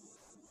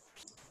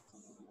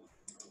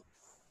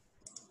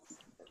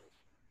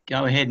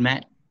 Go ahead,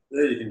 Matt.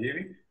 There, you can hear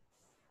me?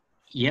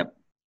 Yep.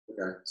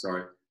 Okay,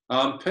 sorry.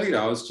 Peter,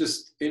 I was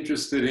just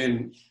interested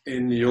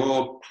in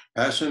your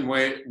passion,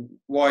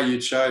 why you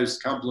chose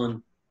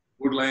Cumberland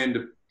woodland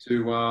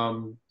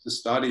to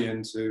study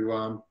and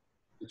to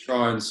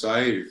try and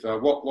save.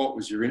 What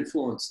was your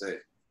influence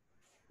there?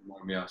 You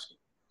mind me asking?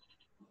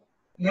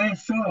 Yeah,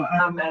 sure.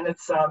 And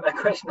it's a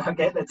question I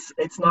get.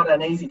 It's not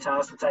an easy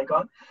task to take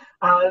on.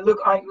 Look,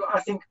 I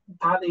think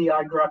partly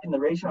I grew up in the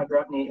region. I grew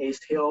up near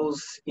East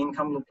Hills in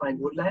Cumberland Plain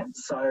woodland,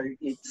 so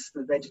it's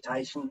the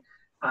vegetation,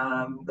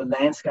 the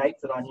landscape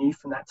that I knew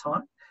from that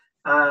time.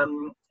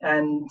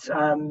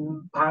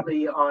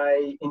 Partly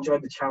I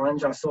enjoyed the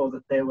challenge. I saw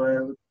that there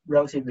were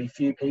relatively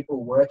few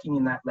people working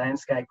in that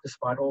landscape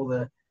despite all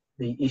the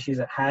issues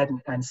it had,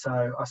 and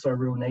so I saw a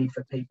real need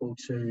for people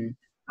to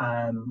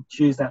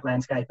choose that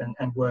landscape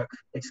and work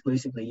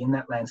exclusively in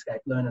that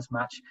landscape, learn as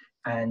much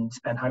and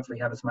hopefully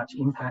have as much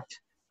impact,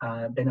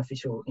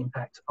 beneficial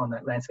impact on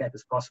that landscape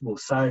as possible.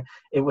 So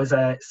it was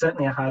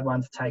certainly a hard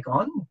one to take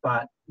on,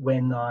 but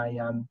when I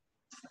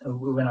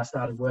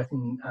started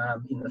working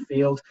in the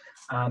field,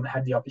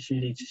 had the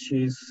opportunity to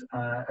choose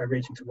a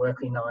region to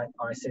work in,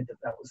 I said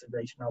that was the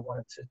region I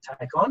wanted to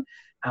take on,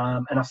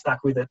 and I've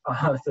stuck with it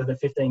for the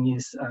 15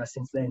 years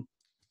since then.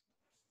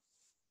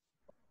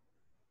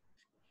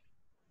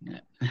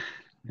 Yeah.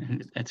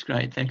 That's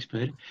great. Thanks,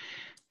 Peter.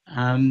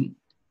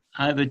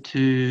 Over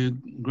to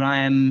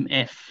Graham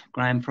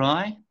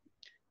Fry.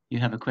 You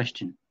have a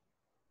question.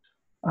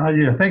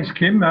 Yeah, thanks,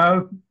 Kim.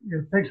 Yeah,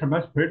 thanks so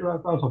much, Peter.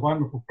 That was a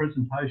wonderful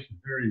presentation.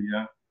 Very,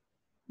 a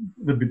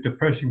little bit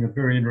depressing, but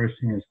very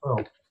interesting as well.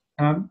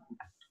 A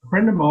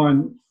friend of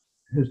mine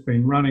has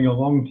been running a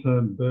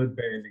long-term bird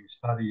banding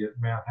study at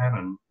Mount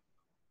Hannon,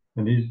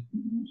 and he's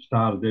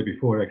started there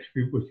before it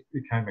actually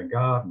became a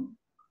garden.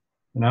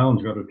 And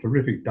Alan's got a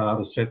terrific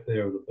data set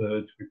there of the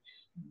birds which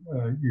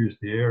use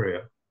the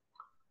area.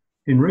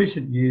 In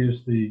recent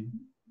years, the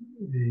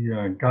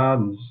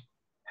gardens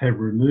have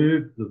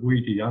removed the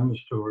weedy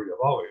understory of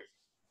olive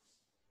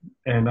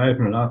and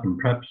opened it up and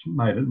perhaps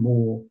made it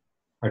more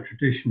a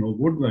traditional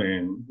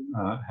woodland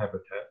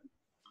habitat.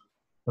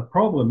 The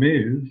problem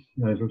is,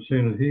 as we've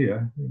seen it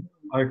here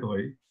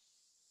locally,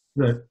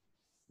 that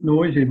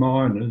noisy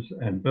miners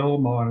and bell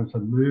miners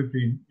have moved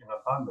in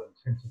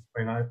abundance since it's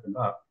been opened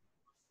up,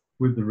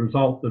 with the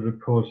result that, of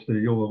course,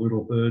 all the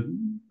little birds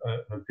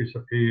have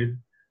disappeared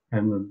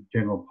and the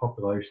general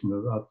population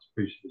of other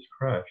species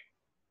crashed.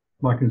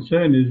 My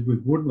concern is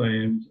with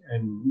woodlands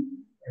and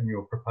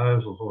your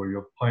proposals or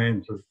your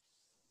plans of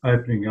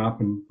opening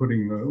up and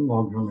putting the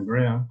logs on the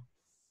ground,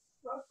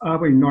 are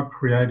we not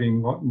creating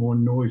a lot more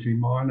noisy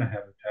miner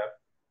habitat?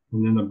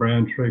 And then the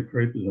brown tree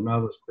creepers and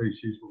other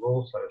species will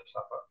also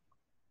suffer.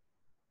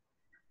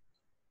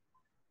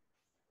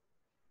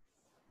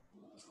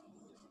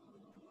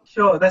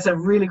 Sure, that's a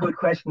really good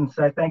question.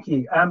 So thank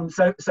you.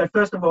 So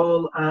first of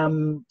all,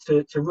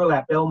 to rule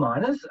out bell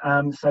miners.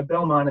 So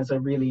bell miners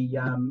are really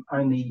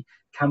only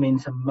come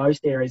into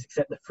most areas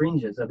except the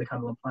fringes of the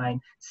Cumberland Plain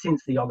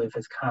since the olive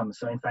has come.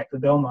 So in fact, the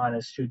bell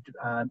miners should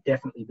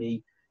definitely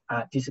be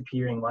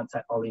disappearing once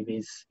that olive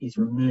is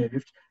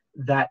removed.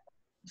 That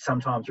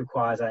sometimes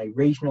requires a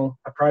regional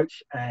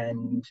approach,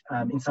 and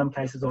in some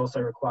cases also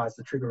requires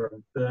the trigger of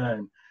a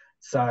burn.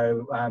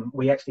 So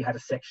we actually had a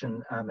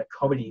section at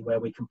Cobbitty where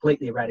we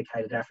completely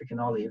eradicated African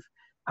olive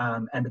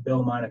and the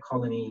bell miner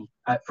colony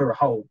for a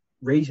whole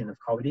region of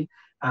Cobbitty,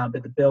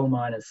 but the bell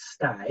miners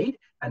stayed,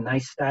 and they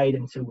stayed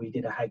until we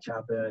did a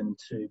HR burn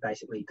to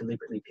basically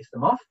deliberately piss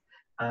them off,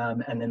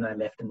 and then they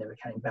left and never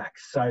came back.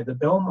 So the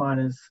bell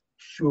miners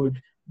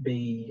should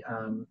be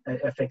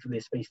effectively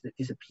a species that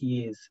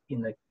disappears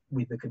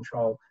with the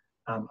control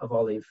of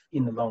olive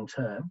in the long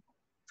term.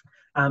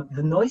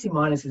 The noisy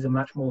miners is a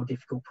much more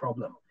difficult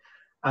problem.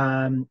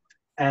 And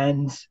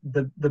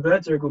the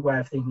birds are a good way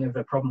of thinking of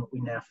a problem that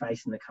we now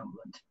face in the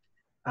Cumberland.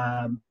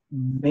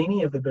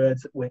 Many of the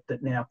birds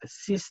that now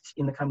persist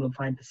in the Cumberland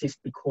Plain persist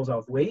because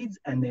of weeds,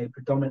 and they're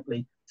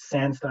predominantly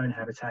sandstone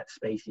habitat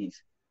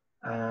species.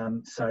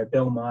 So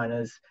bell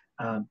miners,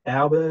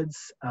 bowerbirds,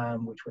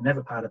 which were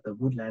never part of the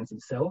woodlands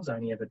themselves,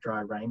 only ever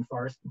dry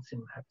rainforest and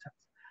similar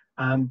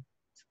habitats.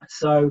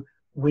 So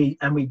we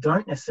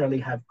don't necessarily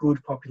have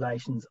good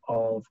populations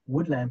of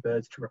woodland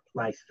birds to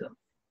replace them.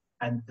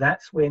 And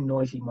that's where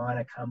noisy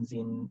miner comes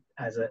in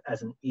as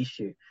an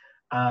issue.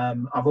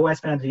 I've always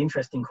found it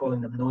interesting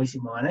calling them noisy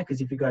miner,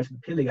 because if you go to the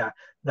Pilliga,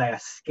 they are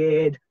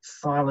scared,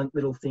 silent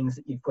little things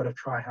that you've got to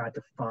try hard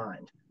to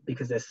find,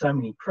 because there's so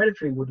many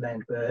predatory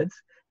woodland birds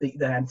that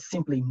they are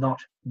simply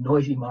not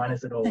noisy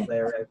miners at all.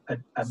 They're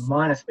a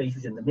minor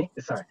species in the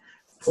mix. Sorry,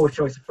 poor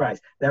choice of phrase.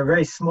 They're a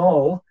very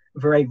small,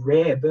 very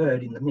rare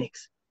bird in the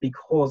mix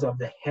because of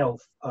the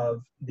health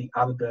of the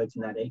other birds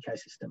in that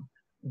ecosystem.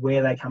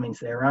 Where they come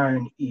into their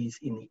own is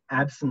in the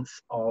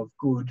absence of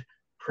good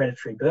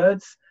predatory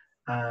birds,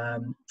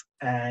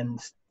 and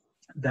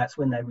that's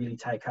when they really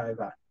take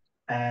over.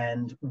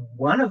 And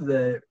one of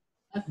the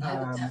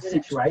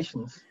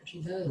situations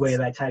where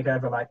they take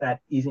over like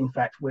that is in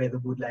fact where the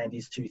woodland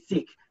is too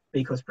thick,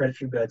 because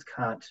predatory birds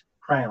can't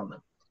prey on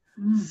them.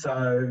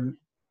 So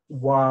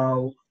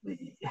while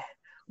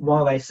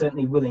they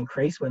certainly will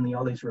increase when the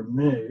olive's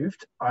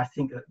removed, I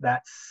think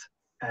that's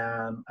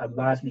a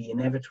largely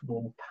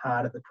inevitable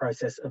part of the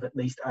process of at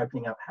least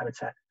opening up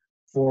habitat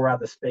for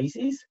other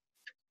species.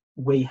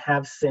 We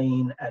have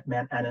seen at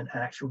Mount Annan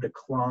an actual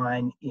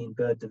decline in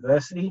bird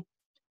diversity,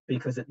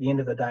 because at the end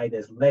of the day,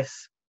 there's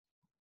less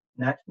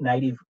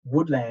native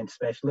woodland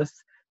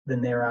specialists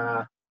than there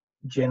are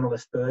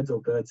generalist birds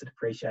or birds that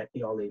appreciate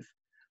the olive.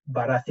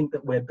 But I think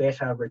that we're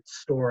better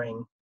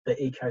restoring the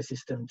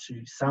ecosystem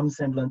to some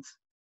semblance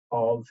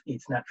of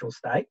its natural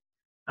state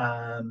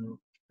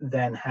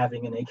than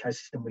having an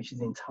ecosystem which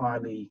is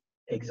entirely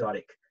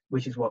exotic,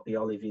 which is what the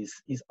olive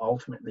is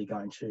ultimately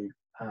going to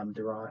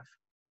derive.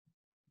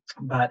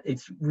 But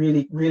it's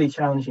really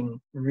challenging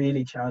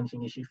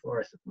issue for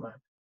us at the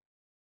moment.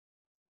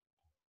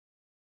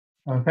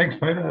 Thanks,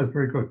 Peter. That's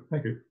very good.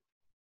 Thank you.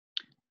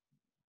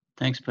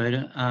 Thanks,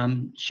 Peter.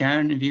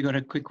 Sharon, have you got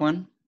a quick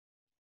one?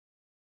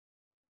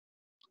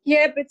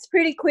 Yeah, but it's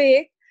pretty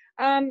quick.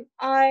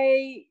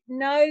 I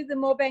know the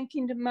Moorebank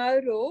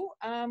intermodal.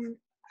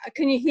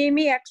 Can you hear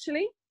me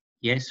actually?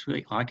 Yes,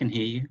 I can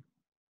hear you.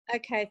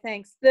 Okay,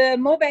 thanks. The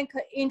Moorebank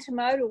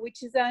intermodal,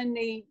 which is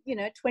only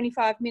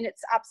 25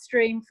 minutes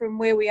upstream from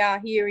where we are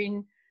here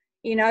in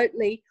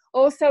Oatley,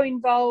 also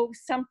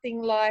involves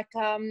something like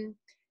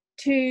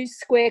 2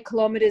 square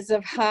kilometres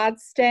of hard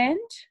stand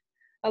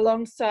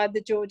alongside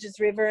the Georges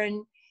River,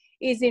 and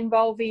is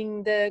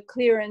involving the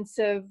clearance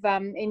of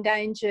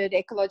endangered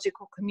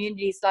ecological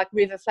communities like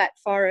river flat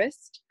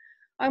forest.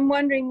 I'm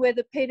wondering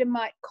whether Peter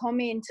might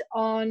comment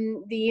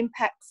on the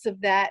impacts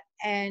of that,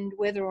 and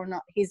whether or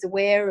not he's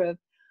aware of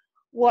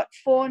what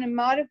fauna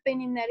might have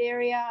been in that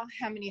area,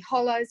 how many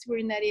hollows were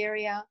in that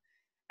area,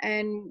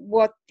 and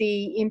what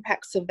the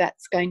impacts of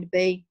that's going to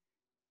be.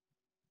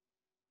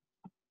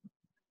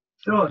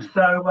 Sure.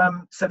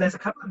 So there's a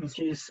couple of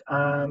issues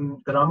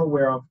that I'm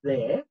aware of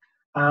there.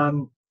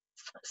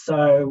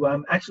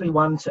 Actually,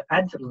 one to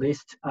add to the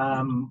list,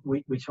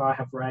 which I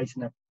have raised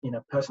in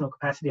a personal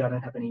capacity. I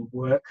don't have any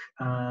work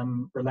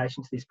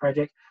relation to this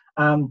project.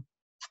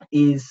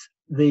 Is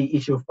the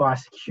issue of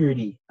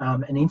biosecurity.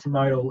 An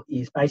intermodal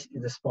is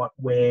basically the spot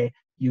where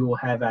you will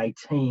have a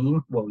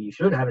team, well, you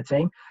should have a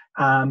team,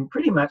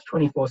 pretty much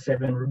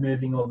 24/7,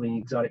 removing all the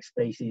exotic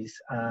species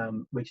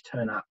which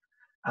turn up.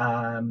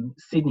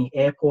 Sydney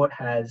Airport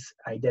has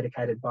a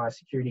dedicated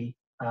biosecurity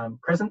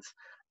presence,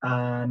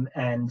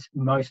 and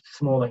most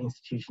smaller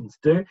institutions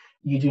do.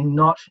 You do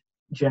not,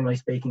 generally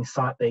speaking,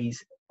 site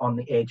these on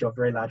the edge of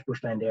very large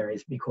bushland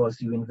areas,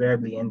 because you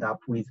invariably end up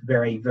with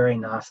very, very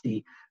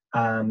nasty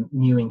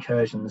new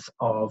incursions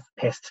of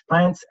pest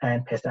plants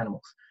and pest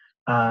animals.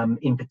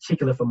 In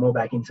particular for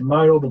Moorebank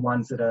intermodal, the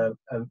ones that are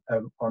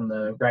on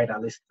the radar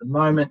list at the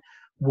moment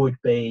would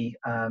be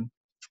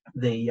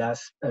the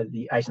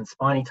Asian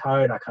spiny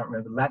toad, I can't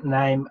remember the Latin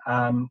name,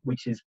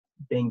 which is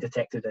being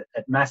detected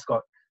at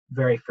Mascot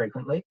very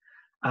frequently,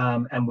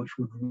 and which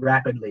would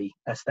rapidly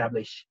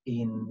establish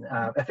in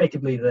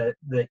effectively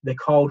the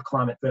cold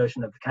climate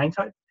version of the cane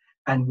toad,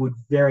 and would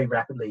very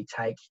rapidly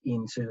take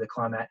into the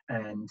climate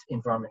and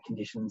environment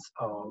conditions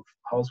of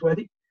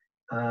Holsworthy.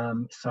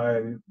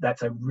 So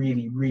that's a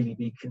really, really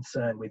big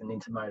concern with an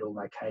intermodal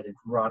located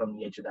right on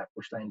the edge of that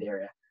bushland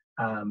area,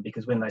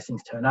 because when those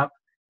things turn up,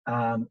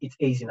 it's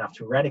easy enough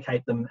to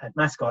eradicate them at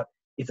Mascot.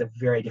 It's a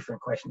very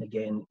different question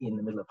again in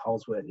the middle of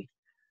Holsworthy.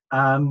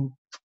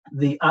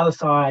 The other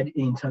side,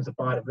 in terms of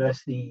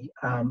biodiversity,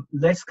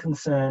 less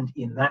concerned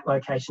in that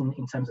location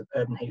in terms of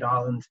urban heat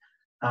islands,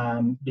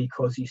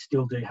 because you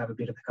still do have a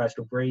bit of the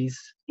coastal breeze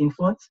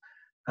influence.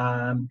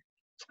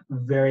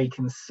 very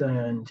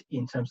concerned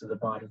in terms of the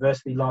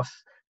biodiversity loss.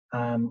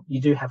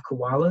 You do have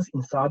koalas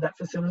inside that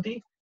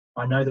facility.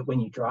 I know that when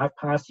you drive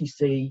past, you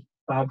see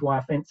barbed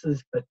wire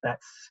fences, but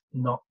that's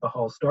not the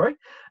whole story.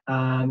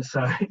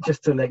 So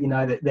just to let you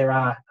know that there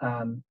are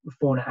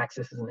fauna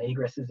accesses and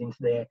egresses into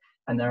there,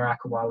 and there are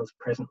koalas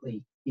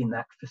presently in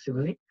that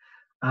facility.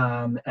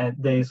 And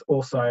there's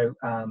also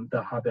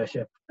the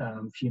Hibertia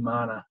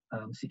fumana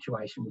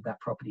situation with that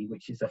property,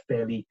 which is a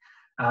fairly,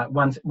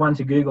 one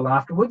to Google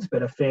afterwards,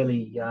 but a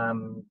fairly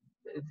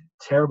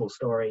terrible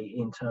story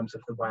in terms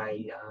of the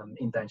way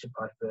endangered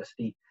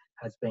biodiversity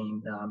has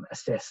been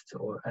assessed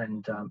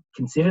and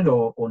considered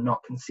or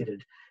not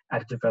considered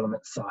at a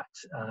development site.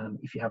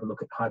 If you have a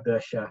look at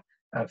Hibertia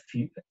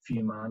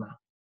fumana.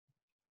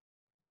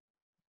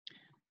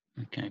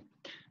 Okay,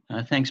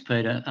 thanks,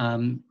 Peter.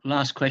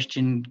 Last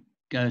question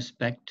goes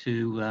back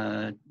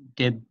to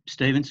Deb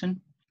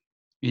Stevenson.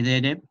 You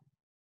there, Deb?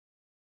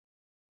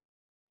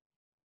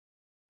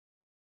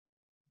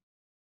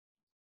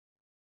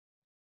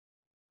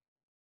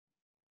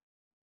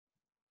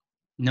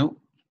 Nope.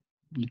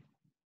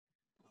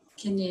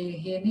 Can you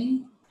hear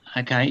me?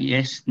 Okay,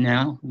 yes,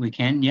 now we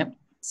can, yep.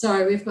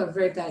 Sorry, we've got a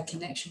very bad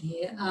connection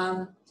here.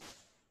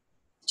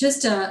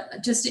 Just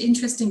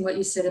interesting what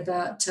you said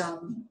about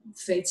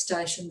feed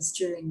stations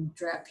during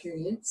drought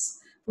periods.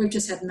 We've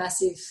just had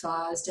massive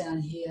fires down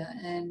here,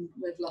 and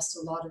we've lost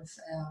a lot of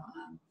our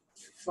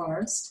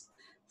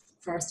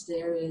forested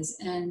areas.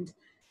 And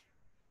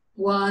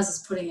WISE is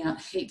putting out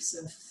heaps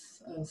of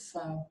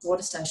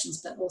water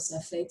stations, but also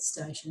feed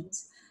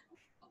stations.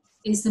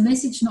 Is the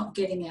message not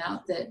getting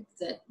out that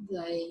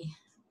they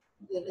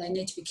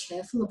need to be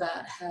careful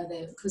about how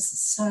they're, because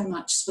there's so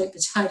much sweet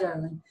potato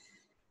and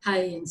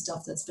hay and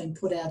stuff that's been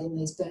put out in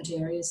these burnt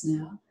areas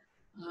now.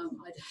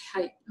 I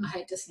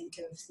hate to think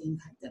of the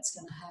impact that's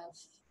going to have.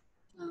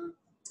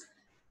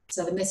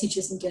 So the message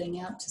isn't getting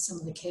out to some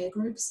of the care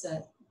groups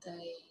that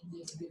they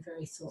need to be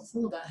very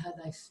thoughtful about how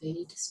they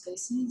feed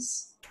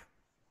species.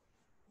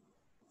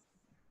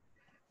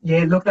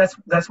 Yeah, look,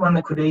 that's one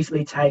that could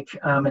easily take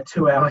a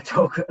 2-hour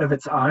talk of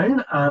its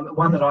own.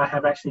 One that I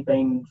have actually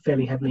been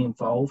fairly heavily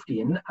involved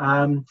in.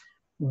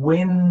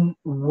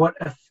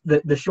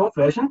 The short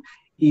version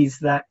is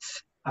that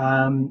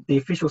the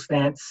official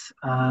stance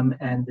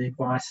and the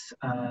advice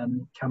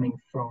coming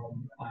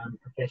from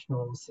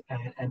professionals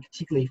and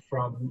particularly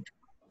from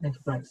the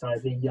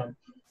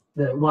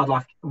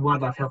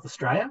Wildlife Health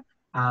Australia,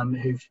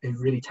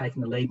 who've really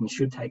taken the lead and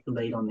should take the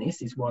lead on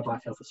this, is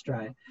Wildlife Health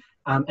Australia.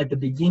 At the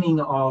beginning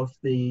of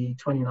the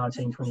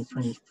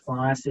 2019-2020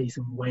 fire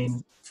season,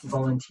 when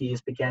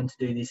volunteers began to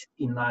do this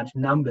in large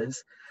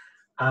numbers,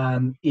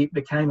 it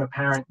became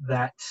apparent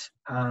that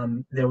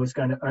there was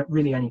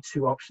really only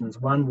two options.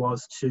 One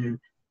was to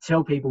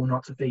tell people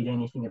not to feed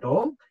anything at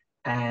all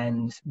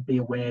and be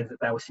aware that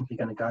they were simply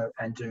going to go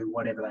and do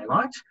whatever they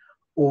liked,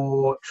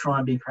 or try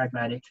and be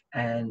pragmatic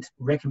and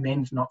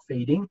recommend not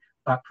feeding,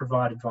 but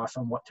provide advice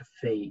on what to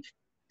feed.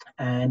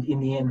 And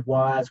in the end,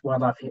 WISE,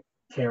 Wildlife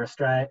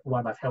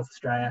Health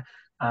Australia,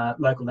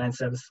 Local Land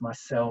Services,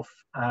 myself,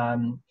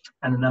 and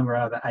a number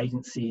of other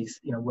agencies,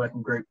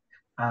 working group,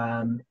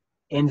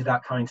 ended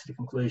up coming to the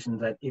conclusion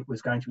that it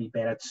was going to be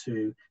better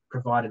to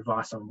provide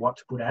advice on what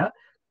to put out,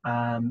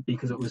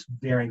 because it was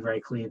very,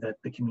 very clear that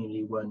the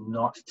community were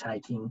not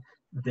taking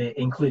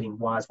including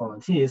WISE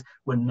volunteers,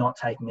 were not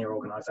taking their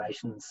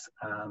organisation's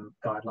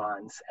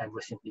guidelines and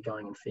were simply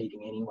going and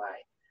feeding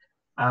anyway.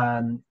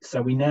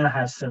 So we now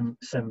have some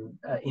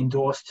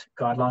endorsed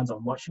guidelines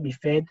on what should be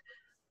fed.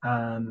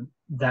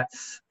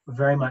 That's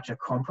very much a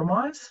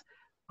compromise.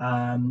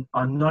 I'm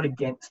not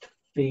against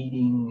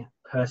feeding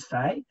per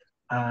se,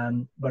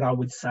 but I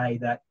would say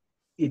that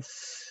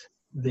it's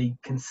the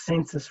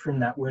consensus from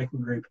that working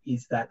group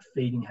is that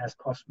feeding has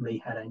possibly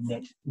had a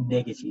net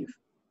negative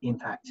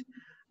impact,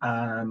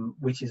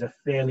 which is a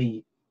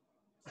fairly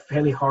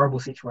horrible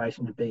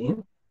situation to be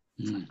in.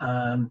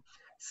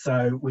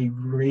 So we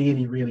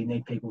really, really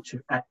need people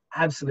to, at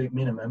absolute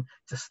minimum,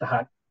 to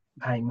start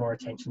paying more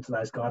attention to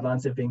those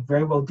guidelines. They've been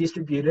very well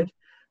distributed,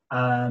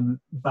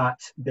 but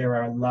there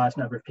are a large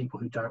number of people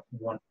who don't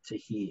want to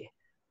hear,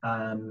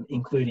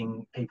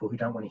 including people who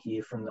don't want to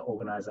hear from the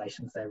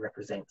organisations they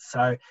represent.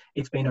 So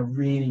it's been a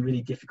really,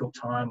 really difficult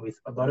time with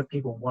a lot of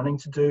people wanting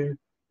to do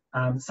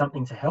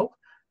something to help,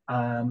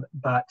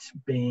 but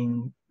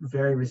being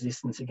very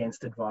resistant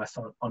against advice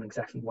on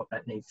exactly what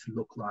that needs to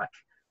look like.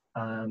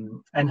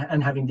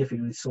 And having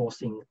difficulty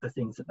sourcing the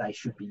things that they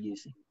should be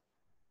using.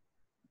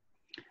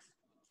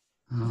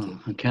 Oh,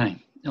 okay.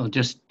 Well,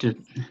 just to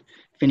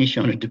finish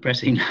on a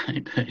depressing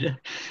note, Peter,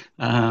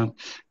 that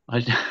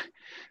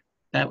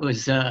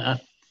was a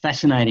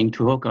fascinating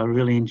talk. I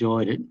really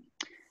enjoyed it,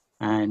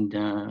 and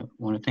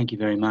want to thank you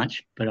very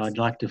much. But I'd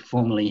like to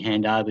formally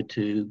hand over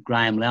to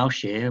Graham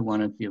Lalshare,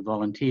 one of your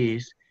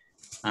volunteers,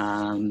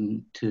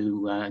 to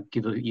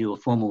give you a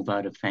formal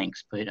vote of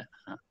thanks, Peter.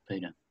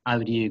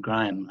 Over to you,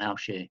 Graham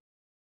Lalshare.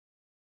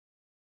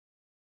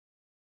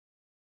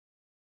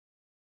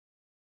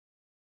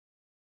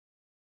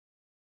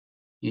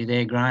 You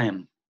there,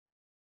 Graham?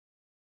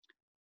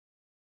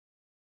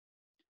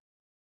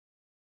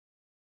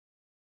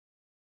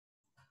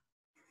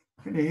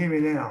 Can you hear me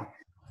now?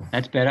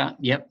 That's better.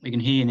 Yep, we can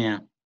hear you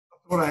now.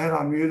 I thought I had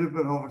unmuted,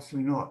 but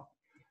obviously not.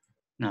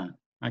 No.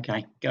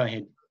 Okay, go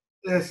ahead.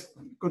 Yes,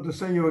 good to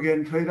see you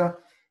again, Peter.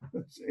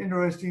 It's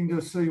interesting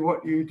to see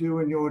what you do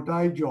in your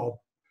day job.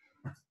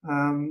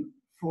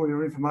 For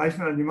your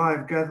information, and you may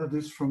have gathered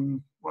this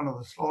from one of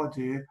the slides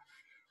here,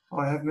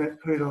 I have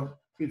met Peter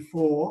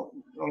before,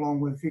 along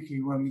with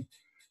Vicky, when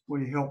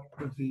we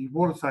helped with the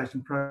water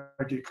station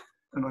project.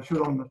 And I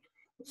should on the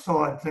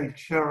side thank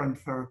Sharon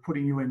for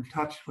putting you in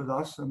touch with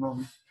us, and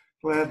I'm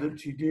glad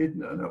that she did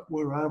and that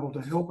we were able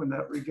to help in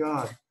that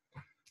regard.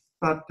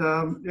 But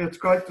yeah, it's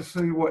great to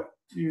see what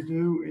you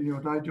do in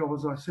your day job,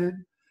 as I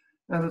said,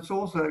 and it's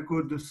also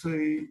good to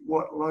see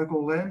what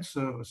local land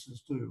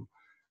services do.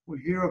 We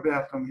hear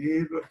about them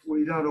here, but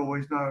we don't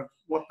always know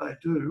what they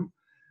do,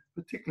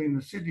 particularly in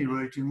the Sydney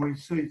region. We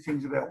see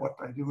things about what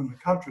they do in the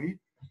country,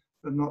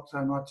 but not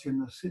so much in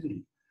the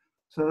city.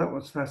 So that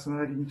was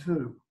fascinating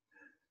too.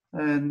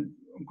 And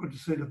good to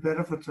see the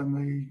benefits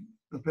and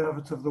the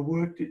benefits of the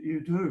work that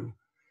you do.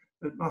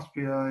 It must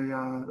be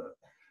an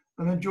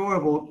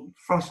enjoyable,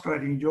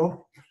 frustrating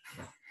job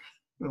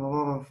with a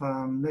lot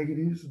of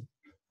negatives,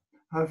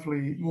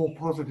 hopefully more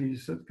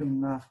positives that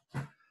can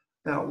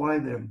outweigh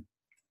them.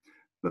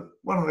 But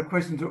one of the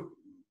questions that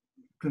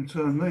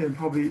concern me and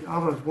probably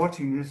others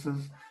watching this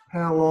is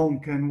how long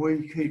can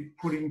we keep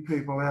putting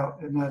people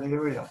out in that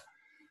area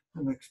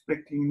and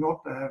expecting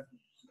not to have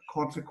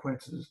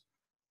consequences?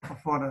 I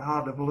find it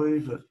hard to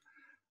believe that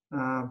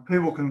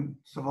people can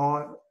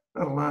survive,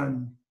 let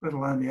alone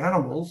the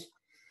animals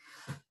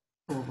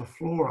or the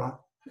flora,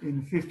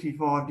 in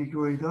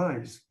 55-degree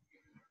days.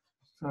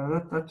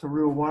 So that's a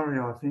real worry,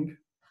 I think.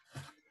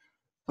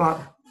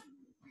 But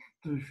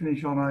to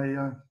finish on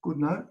a good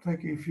note,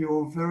 thank you for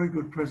your very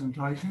good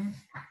presentation,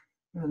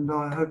 and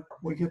I hope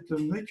we get to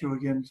meet you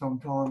again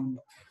sometime.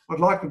 I'd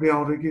like to be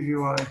able to give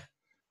you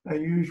a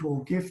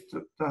usual gift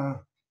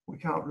that we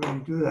can't really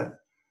do that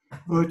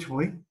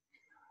virtually.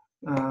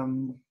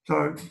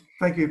 So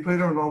thank you,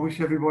 Peter, and I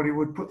wish everybody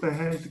would put their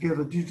hands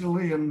together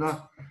digitally, and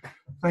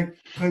thank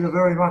Peter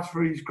very much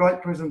for his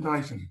great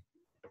presentation.